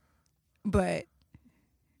favorite, but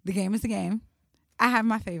the game is the game. I have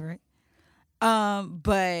my favorite.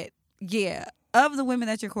 But yeah, of the women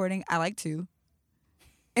that you're courting, I like 2.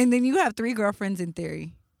 And then you have 3 girlfriends in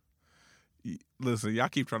theory. Listen, y'all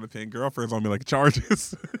keep trying to pin girlfriends on me like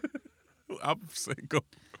charges. I'm single.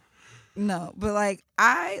 No, but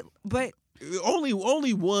only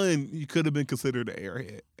one you could have been considered an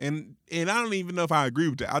airhead, and I don't even know if I agree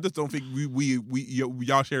with that. I just don't think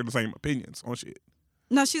y'all share the same opinions on shit.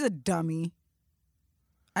 No, she's a dummy.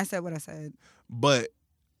 I said what I said. But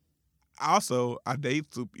also, I date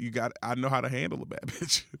I know how to handle a bad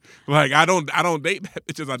bitch. Like I don't date bad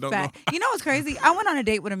bitches. I don't know. You know what's crazy? I went on a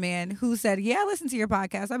date with a man who said, "Yeah, I listen to your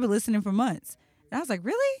podcast. I've been listening for months." And I was like,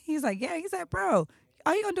 "Really?" He's like, "Yeah." He said, "Bro,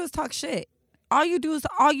 all you gonna do is talk shit. All you do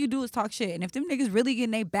is talk shit. And if them niggas really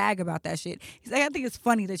getting they bag about that shit," he's like, "I think it's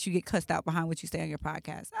funny that you get cussed out behind what you say on your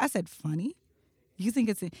podcast." I said, "Funny? You think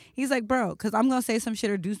it's?" He's like, "Bro, because I'm gonna say some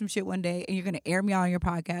shit or do some shit one day, and you're gonna air me out on your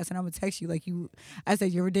podcast, and I'm gonna text you like you." I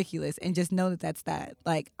said, "You're ridiculous," and just know that that's that.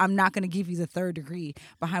 Like, I'm not gonna give you the 3rd degree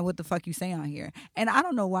behind what the fuck you say on here. And I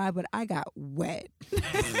don't know why, but I got wet.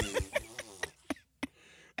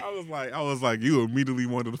 I was like, you immediately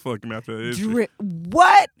wanted to fuck him after that.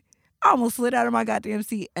 What? I almost slid out of my goddamn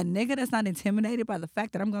seat. A nigga that's not intimidated by the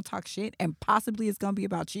fact that I'm gonna talk shit and possibly it's gonna be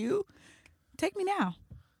about you. Take me now.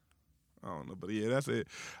 I don't know, but yeah, that's it.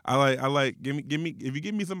 I like give me if you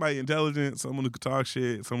give me somebody intelligent, someone who could talk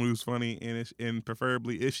shit, someone who's funny, and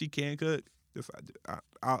preferably if she can cook,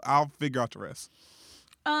 I'll figure out the rest.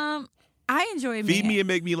 I enjoy feed me and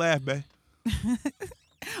make me laugh, babe.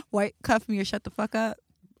 White cuff me or shut the fuck up.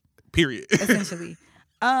 Period. Essentially,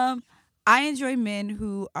 I enjoy men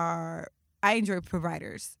who are. I enjoy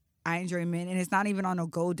providers. I enjoy men, and it's not even on no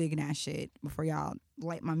gold digging ass shit before y'all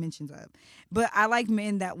light my mentions up. But I like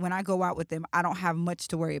men that when I go out with them, I don't have much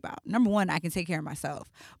to worry about. Number one, I can take care of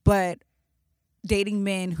myself. But dating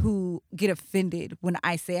men who get offended when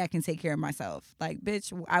I say I can take care of myself. Like,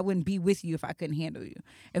 bitch, I wouldn't be with you if I couldn't handle you,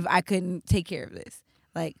 if I couldn't take care of this.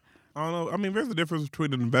 Like, I don't know. I mean, there's a difference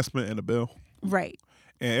between an investment and a bill. Right.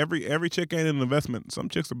 And every chick ain't an investment. Some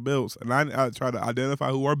chicks are bills. And I try to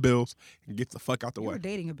identify who are bills and get the fuck out the way. You were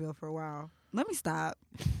dating a bill for a while. Let me stop.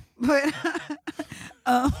 But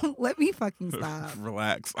let me fucking stop.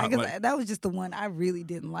 Relax. That was just the one I really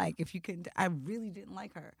didn't like. I really didn't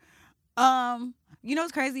like her. You know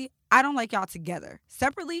what's crazy? I don't like y'all together.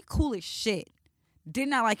 Separately, cool as shit. Did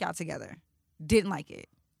not like y'all together. Didn't like it.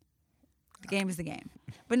 The game is the game.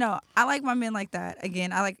 But no, I like my men like that.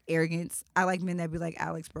 Again, I like arrogance. I like men that be like,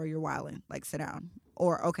 Alex, bro, you're wildin'. Like, sit down.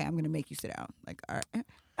 Or, okay, I'm going to make you sit down. Like, all right.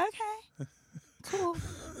 Okay. Cool.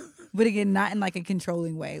 But again, not in like a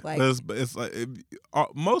controlling way. Like, it's like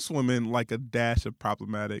most women like a dash of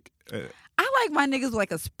problematic. I like my niggas with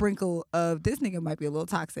like a sprinkle of this nigga might be a little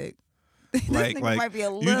toxic. This nigga might be a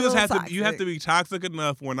little toxic. You have to be toxic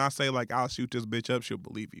enough when I say like I'll shoot this bitch up, she'll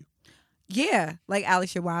believe you. Yeah, like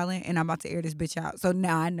Alex, you're wildin', and I'm about to air this bitch out. So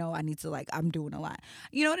now I know I need to I'm doing a lot.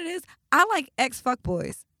 You know what it is? I like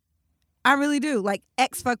ex-fuckboys. I really do. Like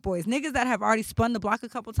ex-fuckboys. Niggas that have already spun the block a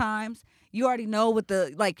couple times. You already know what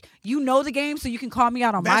you know the game, so you can call me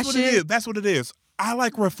out on my shit. That's what it is. I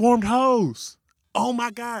like reformed hoes. Oh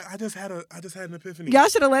my God, I just had an epiphany. Y'all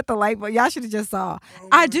should have let the light, but y'all should have just saw.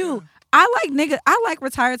 I do. God. I like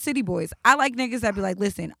retired city boys. I like niggas that be like,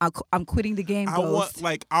 listen, I'm quitting the game. I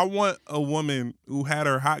want a woman who had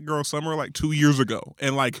her hot girl summer like 2 years ago,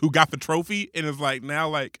 and like who got the trophy and is like now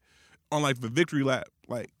like on like the victory lap.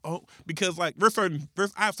 Like, oh, because like I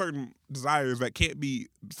have certain desires that can't be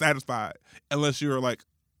satisfied unless you're like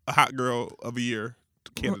a hot girl of a year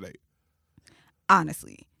candidate.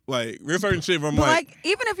 Honestly. Like, there's certain shit where I'm like,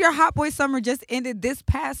 even if your hot boy summer just ended this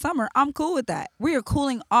past summer, I'm cool with that. We are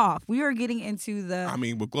cooling off. We are getting into the... I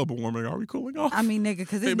mean, with global warming, are we cooling off? I mean, nigga,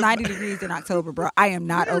 because it's 90 degrees in October, bro. I am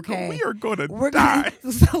not okay. We are going to die.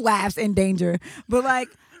 Laughs in danger. But, like,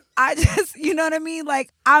 I just, you know what I mean?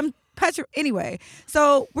 Like, I'm Anyway,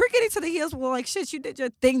 so we're getting to the heels. We're like, shit, you did your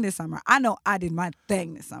thing this summer. I know I did my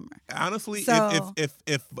thing this summer. Honestly, So- if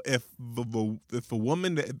a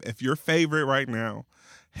woman, if your favorite right now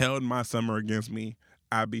held my summer against me,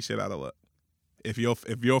 I'd be shit out of luck. If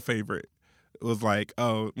your favorite was like,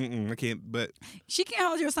 oh, I can't, but She can't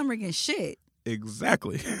hold your summer against shit.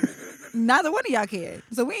 exactly. Neither one of y'all can.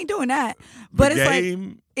 So we ain't doing that. But The it's game,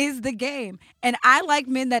 like, is the game. And I like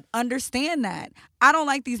men that understand that. I don't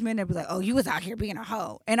like these men that be like, oh, you was out here being a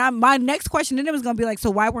hoe. And my next question to them is going to be like, so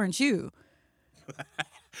why weren't you?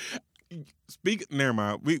 never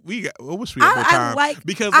mind. We got. I wish we had more time.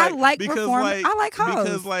 Because I like because reform. like I like hoes.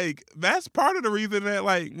 because like that's part of the reason that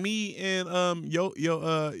like me and your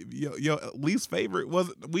least favorite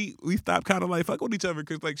was we stopped kind of like fucking with each other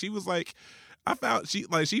because like she was like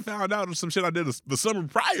she found out of some shit I did the summer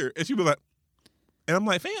prior and she was like, and I'm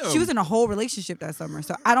like, fam, She was in a whole relationship that summer,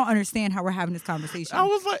 so I don't understand how we're having this conversation. I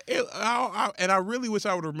was like, and I really wish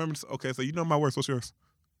I would have remembered. Okay, so you know my worst. What's yours?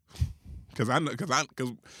 Because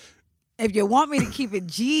If you want me to keep it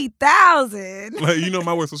G1000. like, you know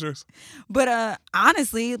my worst. What's yours? But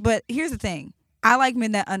honestly, but here's the thing. I like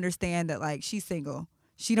men that understand that like she's single.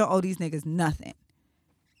 She don't owe these niggas nothing.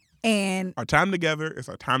 And Our time together is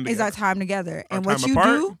our time together. it's our time together. Our And what time you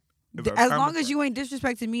apart do, is our as time long apart. as you ain't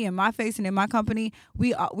disrespecting me in my face and in my company,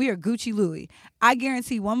 we are Gucci Louis. I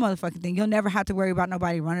guarantee one motherfucking thing. You'll never have to worry about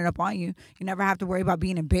nobody running up on you. You never have to worry about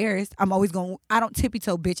being embarrassed. I don't tippy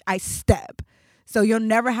toe, bitch. I step. So you'll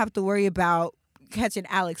never have to worry about catching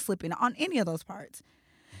Alex slipping on any of those parts.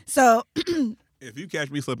 So If you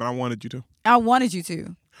catch me slipping, I wanted you to. I wanted you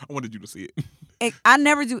to. I wanted you to see it. I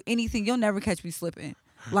never do anything. You'll never catch me slipping.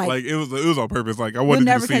 Like it was on purpose. Like I You'll wanted you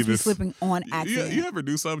never to see catch me this. slipping on accident. You ever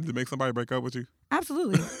do something to make somebody break up with you?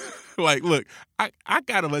 Absolutely. Like, look, I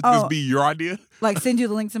gotta let Oh. this be your idea. Like send you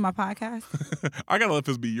the link to my podcast. I gotta let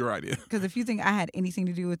this be your idea. Because if you think I had anything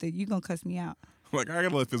to do with it, you gonna cuss me out. Like I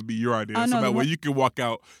gotta let this be your idea, Oh, so no, that the way one- you can walk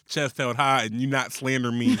out chest held high and you not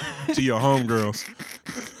slander me to your homegirls.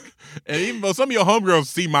 And even though some of your homegirls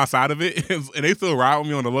see my side of it and they still ride with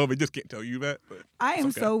me on the low, they just can't tell you that. But I am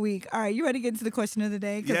okay. so weak. All right, you ready to get into the question of the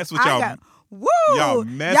day? 'Cause Yes, what y'all- Woo! y'all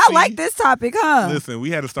messy. Y'all like this topic, huh? Listen,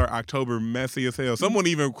 we had to start October messy as hell. Someone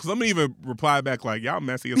even replied back like, "Y'all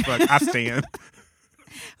messy as fuck." I stand.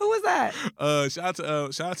 Who was that? Shout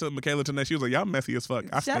out to Michaela tonight. She was like, "Y'all messy as fuck."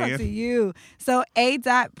 I Shout out to stand. you. So A.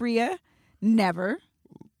 Bria, never.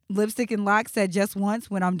 Lipstick and Lock said just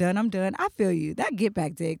once. When I'm done, I'm done. I feel you. That get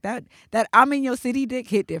back dick. That I'm in your city dick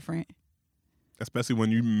hit different. Especially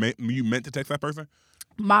when you meant to text that person.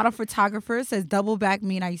 Model photographer says double back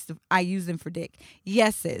mean I use them for dick.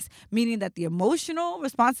 Yes, sis. Meaning that the emotional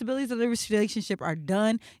responsibilities of the relationship are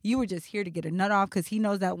done. You were just here to get a nut off because he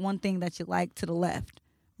knows that one thing that you like to the left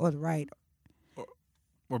or the right Or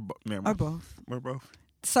or both. We're both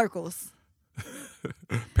Circles.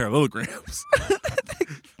 parallelograms.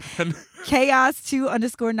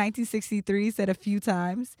 Chaos2_1963 said a few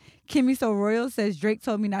times. Kimmy So Royal says Drake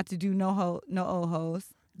told me not to do no old hoes.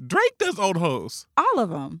 Drake does old hoes, All of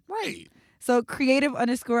them. right? So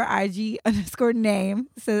creative_IG_name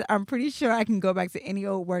says I'm pretty sure I can go back to any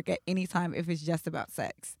old work at any time if it's just about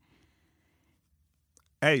sex.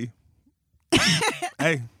 Hey,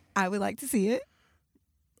 hey. I would like to see it.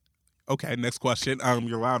 Okay, next question.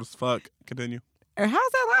 You're loud as fuck. Continue. Or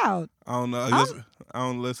how's that loud? I don't know. I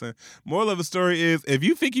don't listen. Moral of the story is, if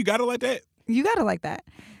you think you got it like that, You gotta like that.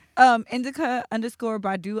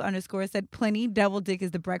 Indica_Badu_ said plenty. Double dick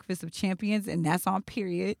is the breakfast of champions, and that's on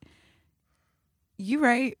period. You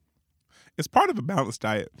right. it's part of a balanced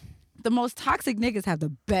diet. The most toxic niggas have the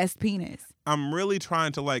best penis. I'm really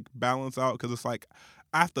trying to like balance out because it's like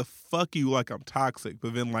I have to fuck you like I'm toxic,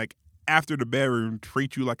 but then like after the bedroom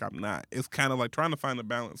treat you like I'm not. It's kind of like trying to find a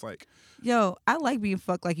balance. Like, Yo, I like being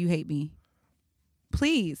fucked like you hate me.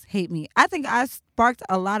 Please hate me. I think I sparked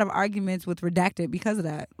a lot of arguments with Redacted because of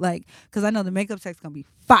that. Like, because I know the makeup sex gonna be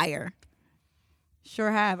fire.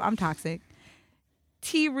 Sure have. I'm toxic.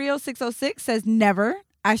 T-Real606 says never.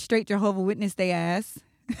 I straight Jehovah Witness they ass.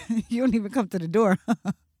 You don't even come to the door.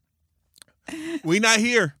 we not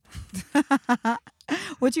here.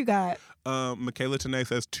 What you got? Michaela Tanay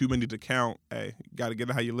says too many to count. Hey, got to get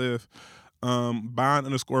it how you live.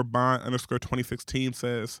 Bond_2016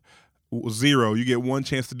 says 0. You get one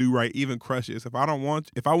chance to do right, even crushes. If I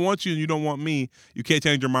want you and you don't want me, you can't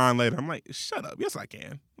change your mind later. I'm like, shut up. Yes, I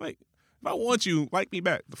can. Like, if I want you, like me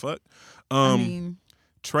back. The fuck. I mean,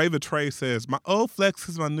 Trey says my old flex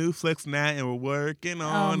is my new flex now, and we're working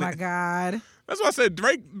on oh my it. God. That's why I said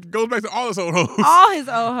Drake goes back to all his old hoes. All his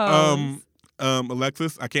old hoes.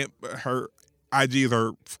 Alexis, I can't. Her IG is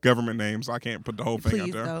her government name, so I can't put the whole thing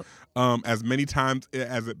Please out there. don't. As many times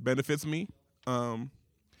as it benefits me. Fair.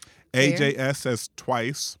 AJS says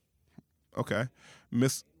twice. Okay.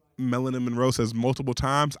 Miss Melanin Monroe says multiple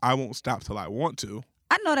times. I won't stop till I want to.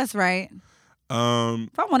 I know that's right. If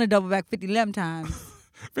I want to double back 50, 11 times.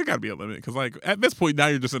 There got to be a limit because, like, at this point now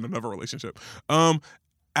you're just in another relationship.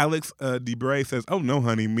 Alex DeBray says, "Oh no,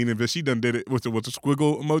 honey," meaning that she done did it with the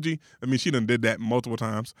squiggle emoji. I mean, she done did that multiple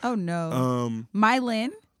times. Oh no.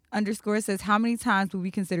 Mylin _says, "How many times would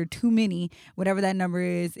we consider too many? Whatever that number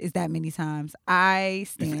is that many times." I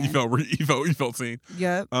stand. You felt seen.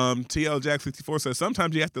 Yep. TL Jack 64 says,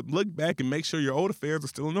 "Sometimes you have to look back and make sure your old affairs are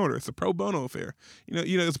still in order. It's a pro bono affair.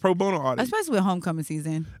 You know, it's a pro bono audit." Especially with homecoming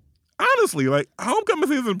season. Honestly, like, homecoming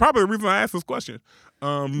season is probably the reason I asked this question.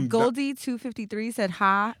 Goldie 253 said,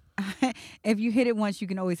 "Ha, if you hit it once, you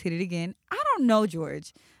can always hit it again." I don't know,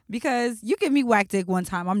 George, because you give me whack dick one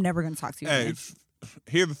time, I'm never gonna talk to you Hey, again.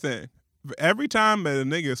 here's the thing: every time that a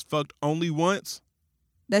nigga is fucked only once,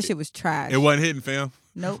 That shit was trash. it wasn't hitting, fam.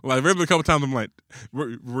 Nope. Like, there's been a couple times I'm like,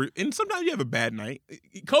 and sometimes you have a bad night.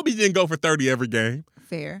 Kobe didn't go for 30 every game,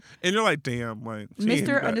 Fair. and you're like, damn, like, she ain't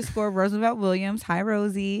Mr. that. _ Roosevelt Williams. Hi,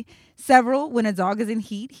 Rosie. Several. When a dog is in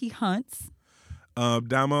heat, he hunts.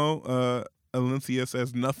 Damo Alencia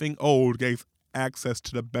says, "Nothing old gave access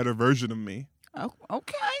to the better version of me." Oh,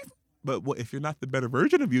 okay. But what if you're not the better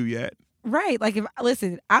version of you yet? Right. Like,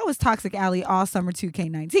 listen, I was Toxic Alley all summer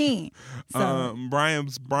 2K19. So,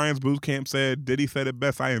 Brian's boot camp said, Diddy said it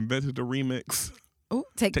best. I invented the remix. ooh,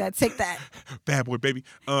 take that. Bad boy, baby.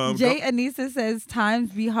 Jay Anissa says,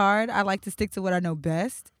 "Times be hard. I like to stick to what I know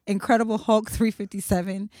best." Incredible Hulk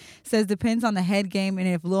 357 says, "Depends on the head game and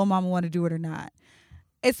if Lil Mama want to do it or not."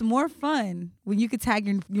 It's more fun when you could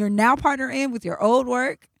tag your now partner in with your old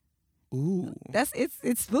work. Ooh,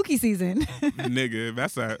 It's spooky season. nigga,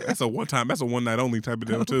 that's a one time, that's a one night only type of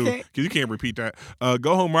deal too. Okay. Cause you can't repeat that.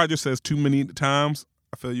 Go Home Roger says, "Too many times."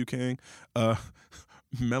 I feel you, King.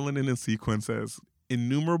 Melanin in Sequence says,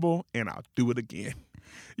 "Innumerable," and I'll do it again.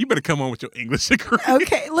 You better come on with your English degree.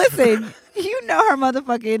 Okay, listen, you know her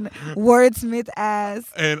motherfucking wordsmith ass.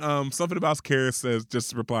 And something about Karis says,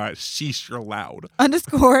 just replied, "Sheesh, you're loud."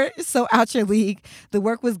 _ so out your league. The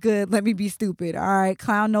work was good. Let me be stupid. All right,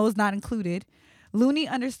 clown nose not included. Looney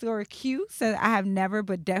 _Q said, "I have never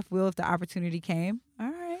but def will if the opportunity came."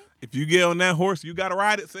 All right. If you get on that horse, you gotta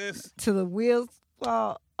ride it, sis. Till the wheels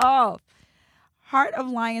fall off. Heart of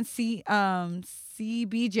Lion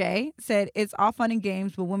CBJ said, "It's all fun and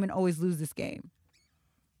games, but women always lose this game."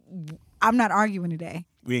 I'm not arguing today.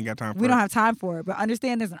 We ain't got time for it. We don't have time for it, but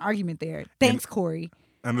understand there's an argument there. Thanks, Corey.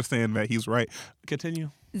 Understand that he's right.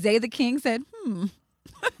 Continue. Zay the King said,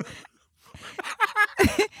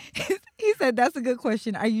 He said, "That's a good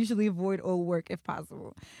question. I usually avoid old work if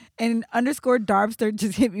possible." And _Darbster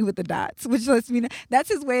just hit me with the dots, which lets me know that's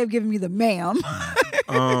his way of giving me the ma'am.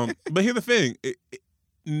 But here's the thing: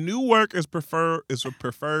 new work is preferred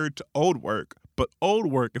to old work, but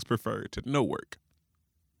old work is preferred to no work.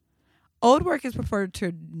 Old work is preferred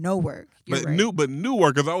to no work. You're right. New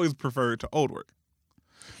work is always preferred to old work.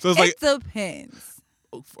 So it's It like, depends.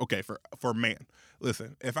 okay, for a man,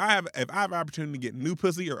 listen, if I have an opportunity to get new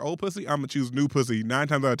pussy or old pussy, I'm gonna choose new pussy 9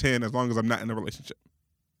 times out of 10 as long as I'm not in a relationship.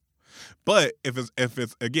 But if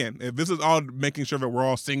this is all making sure that we're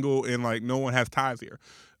all single and like no one has ties here,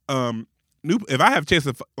 if I have a chance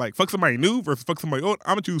to fuck somebody new versus fuck somebody old,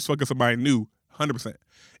 I'm gonna choose fucking somebody new 100%.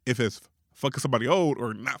 If it's fucking somebody old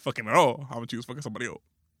or not fucking at all, I'm gonna choose fucking somebody old.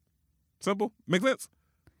 Simple, make sense?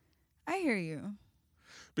 I hear you.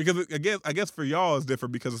 Because I guess for y'all it's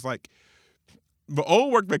different because it's like the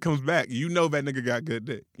old work that comes back, you know that nigga got good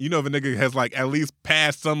dick. You know the nigga has like at least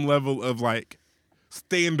passed some level of like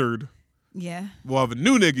standard. Yeah. Well, the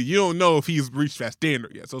new nigga, you don't know if he's reached that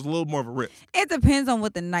standard yet. So it's a little more of a risk. It depends on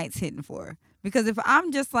what the night's hitting for. Because if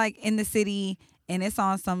I'm just like in the city and it's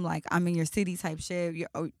on some like I'm in your city type shit,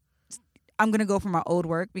 I'm gonna go for my old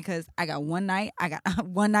work because I got one night. I got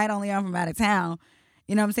one night only on from out of town.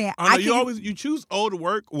 You know what I'm saying? You choose old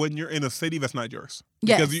work when you're in a city that's not yours.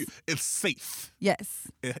 Yes. Because it's safe. Yes.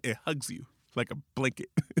 It hugs you like a blanket.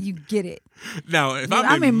 You get it. Now, if When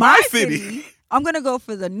I'm in my city, I'm gonna go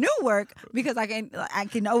for the new work because I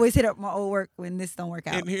can always hit up my old work when this don't work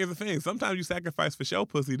out. and here's the thing: sometimes you sacrifice for show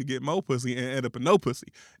pussy to get more pussy and end up in no pussy.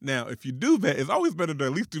 Now, if you do that, it's always better to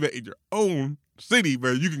at least do that in your own city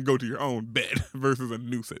where you can go to your own bed versus a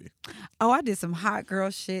new city. Oh, I did some hot girl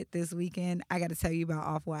shit this weekend. I got to tell you about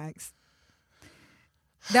Off Wax.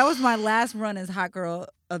 That was my last run as hot girl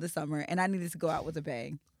of the summer, and I needed to go out with a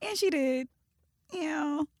bang, and she did.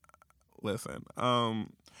 Yeah. Listen,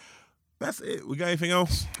 That's it. We got anything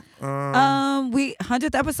else? We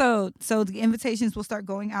 100th episode, so the invitations will start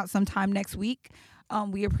going out sometime next week.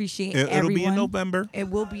 We appreciate everyone. It'll be in November. It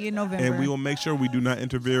will be in November, and we will make sure we do not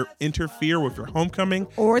interfere with your homecoming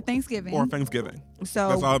or Thanksgiving.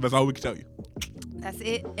 So that's all we can tell you. That's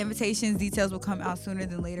it. Invitations, details will come out sooner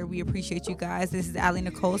than later. We appreciate you guys. This is Allie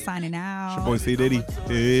Nicole signing out. It's your boy C Diddy.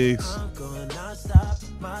 Peace.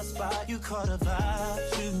 My spot, you caught a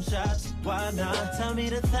vibe, shooting shots. Why not tell me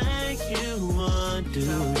to thank you?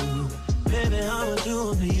 Undo, baby, I'ma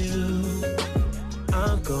do it for you.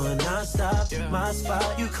 I'm going non-stop. My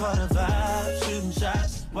spot, you caught a vibe, shooting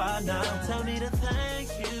shots. Why not tell me to thank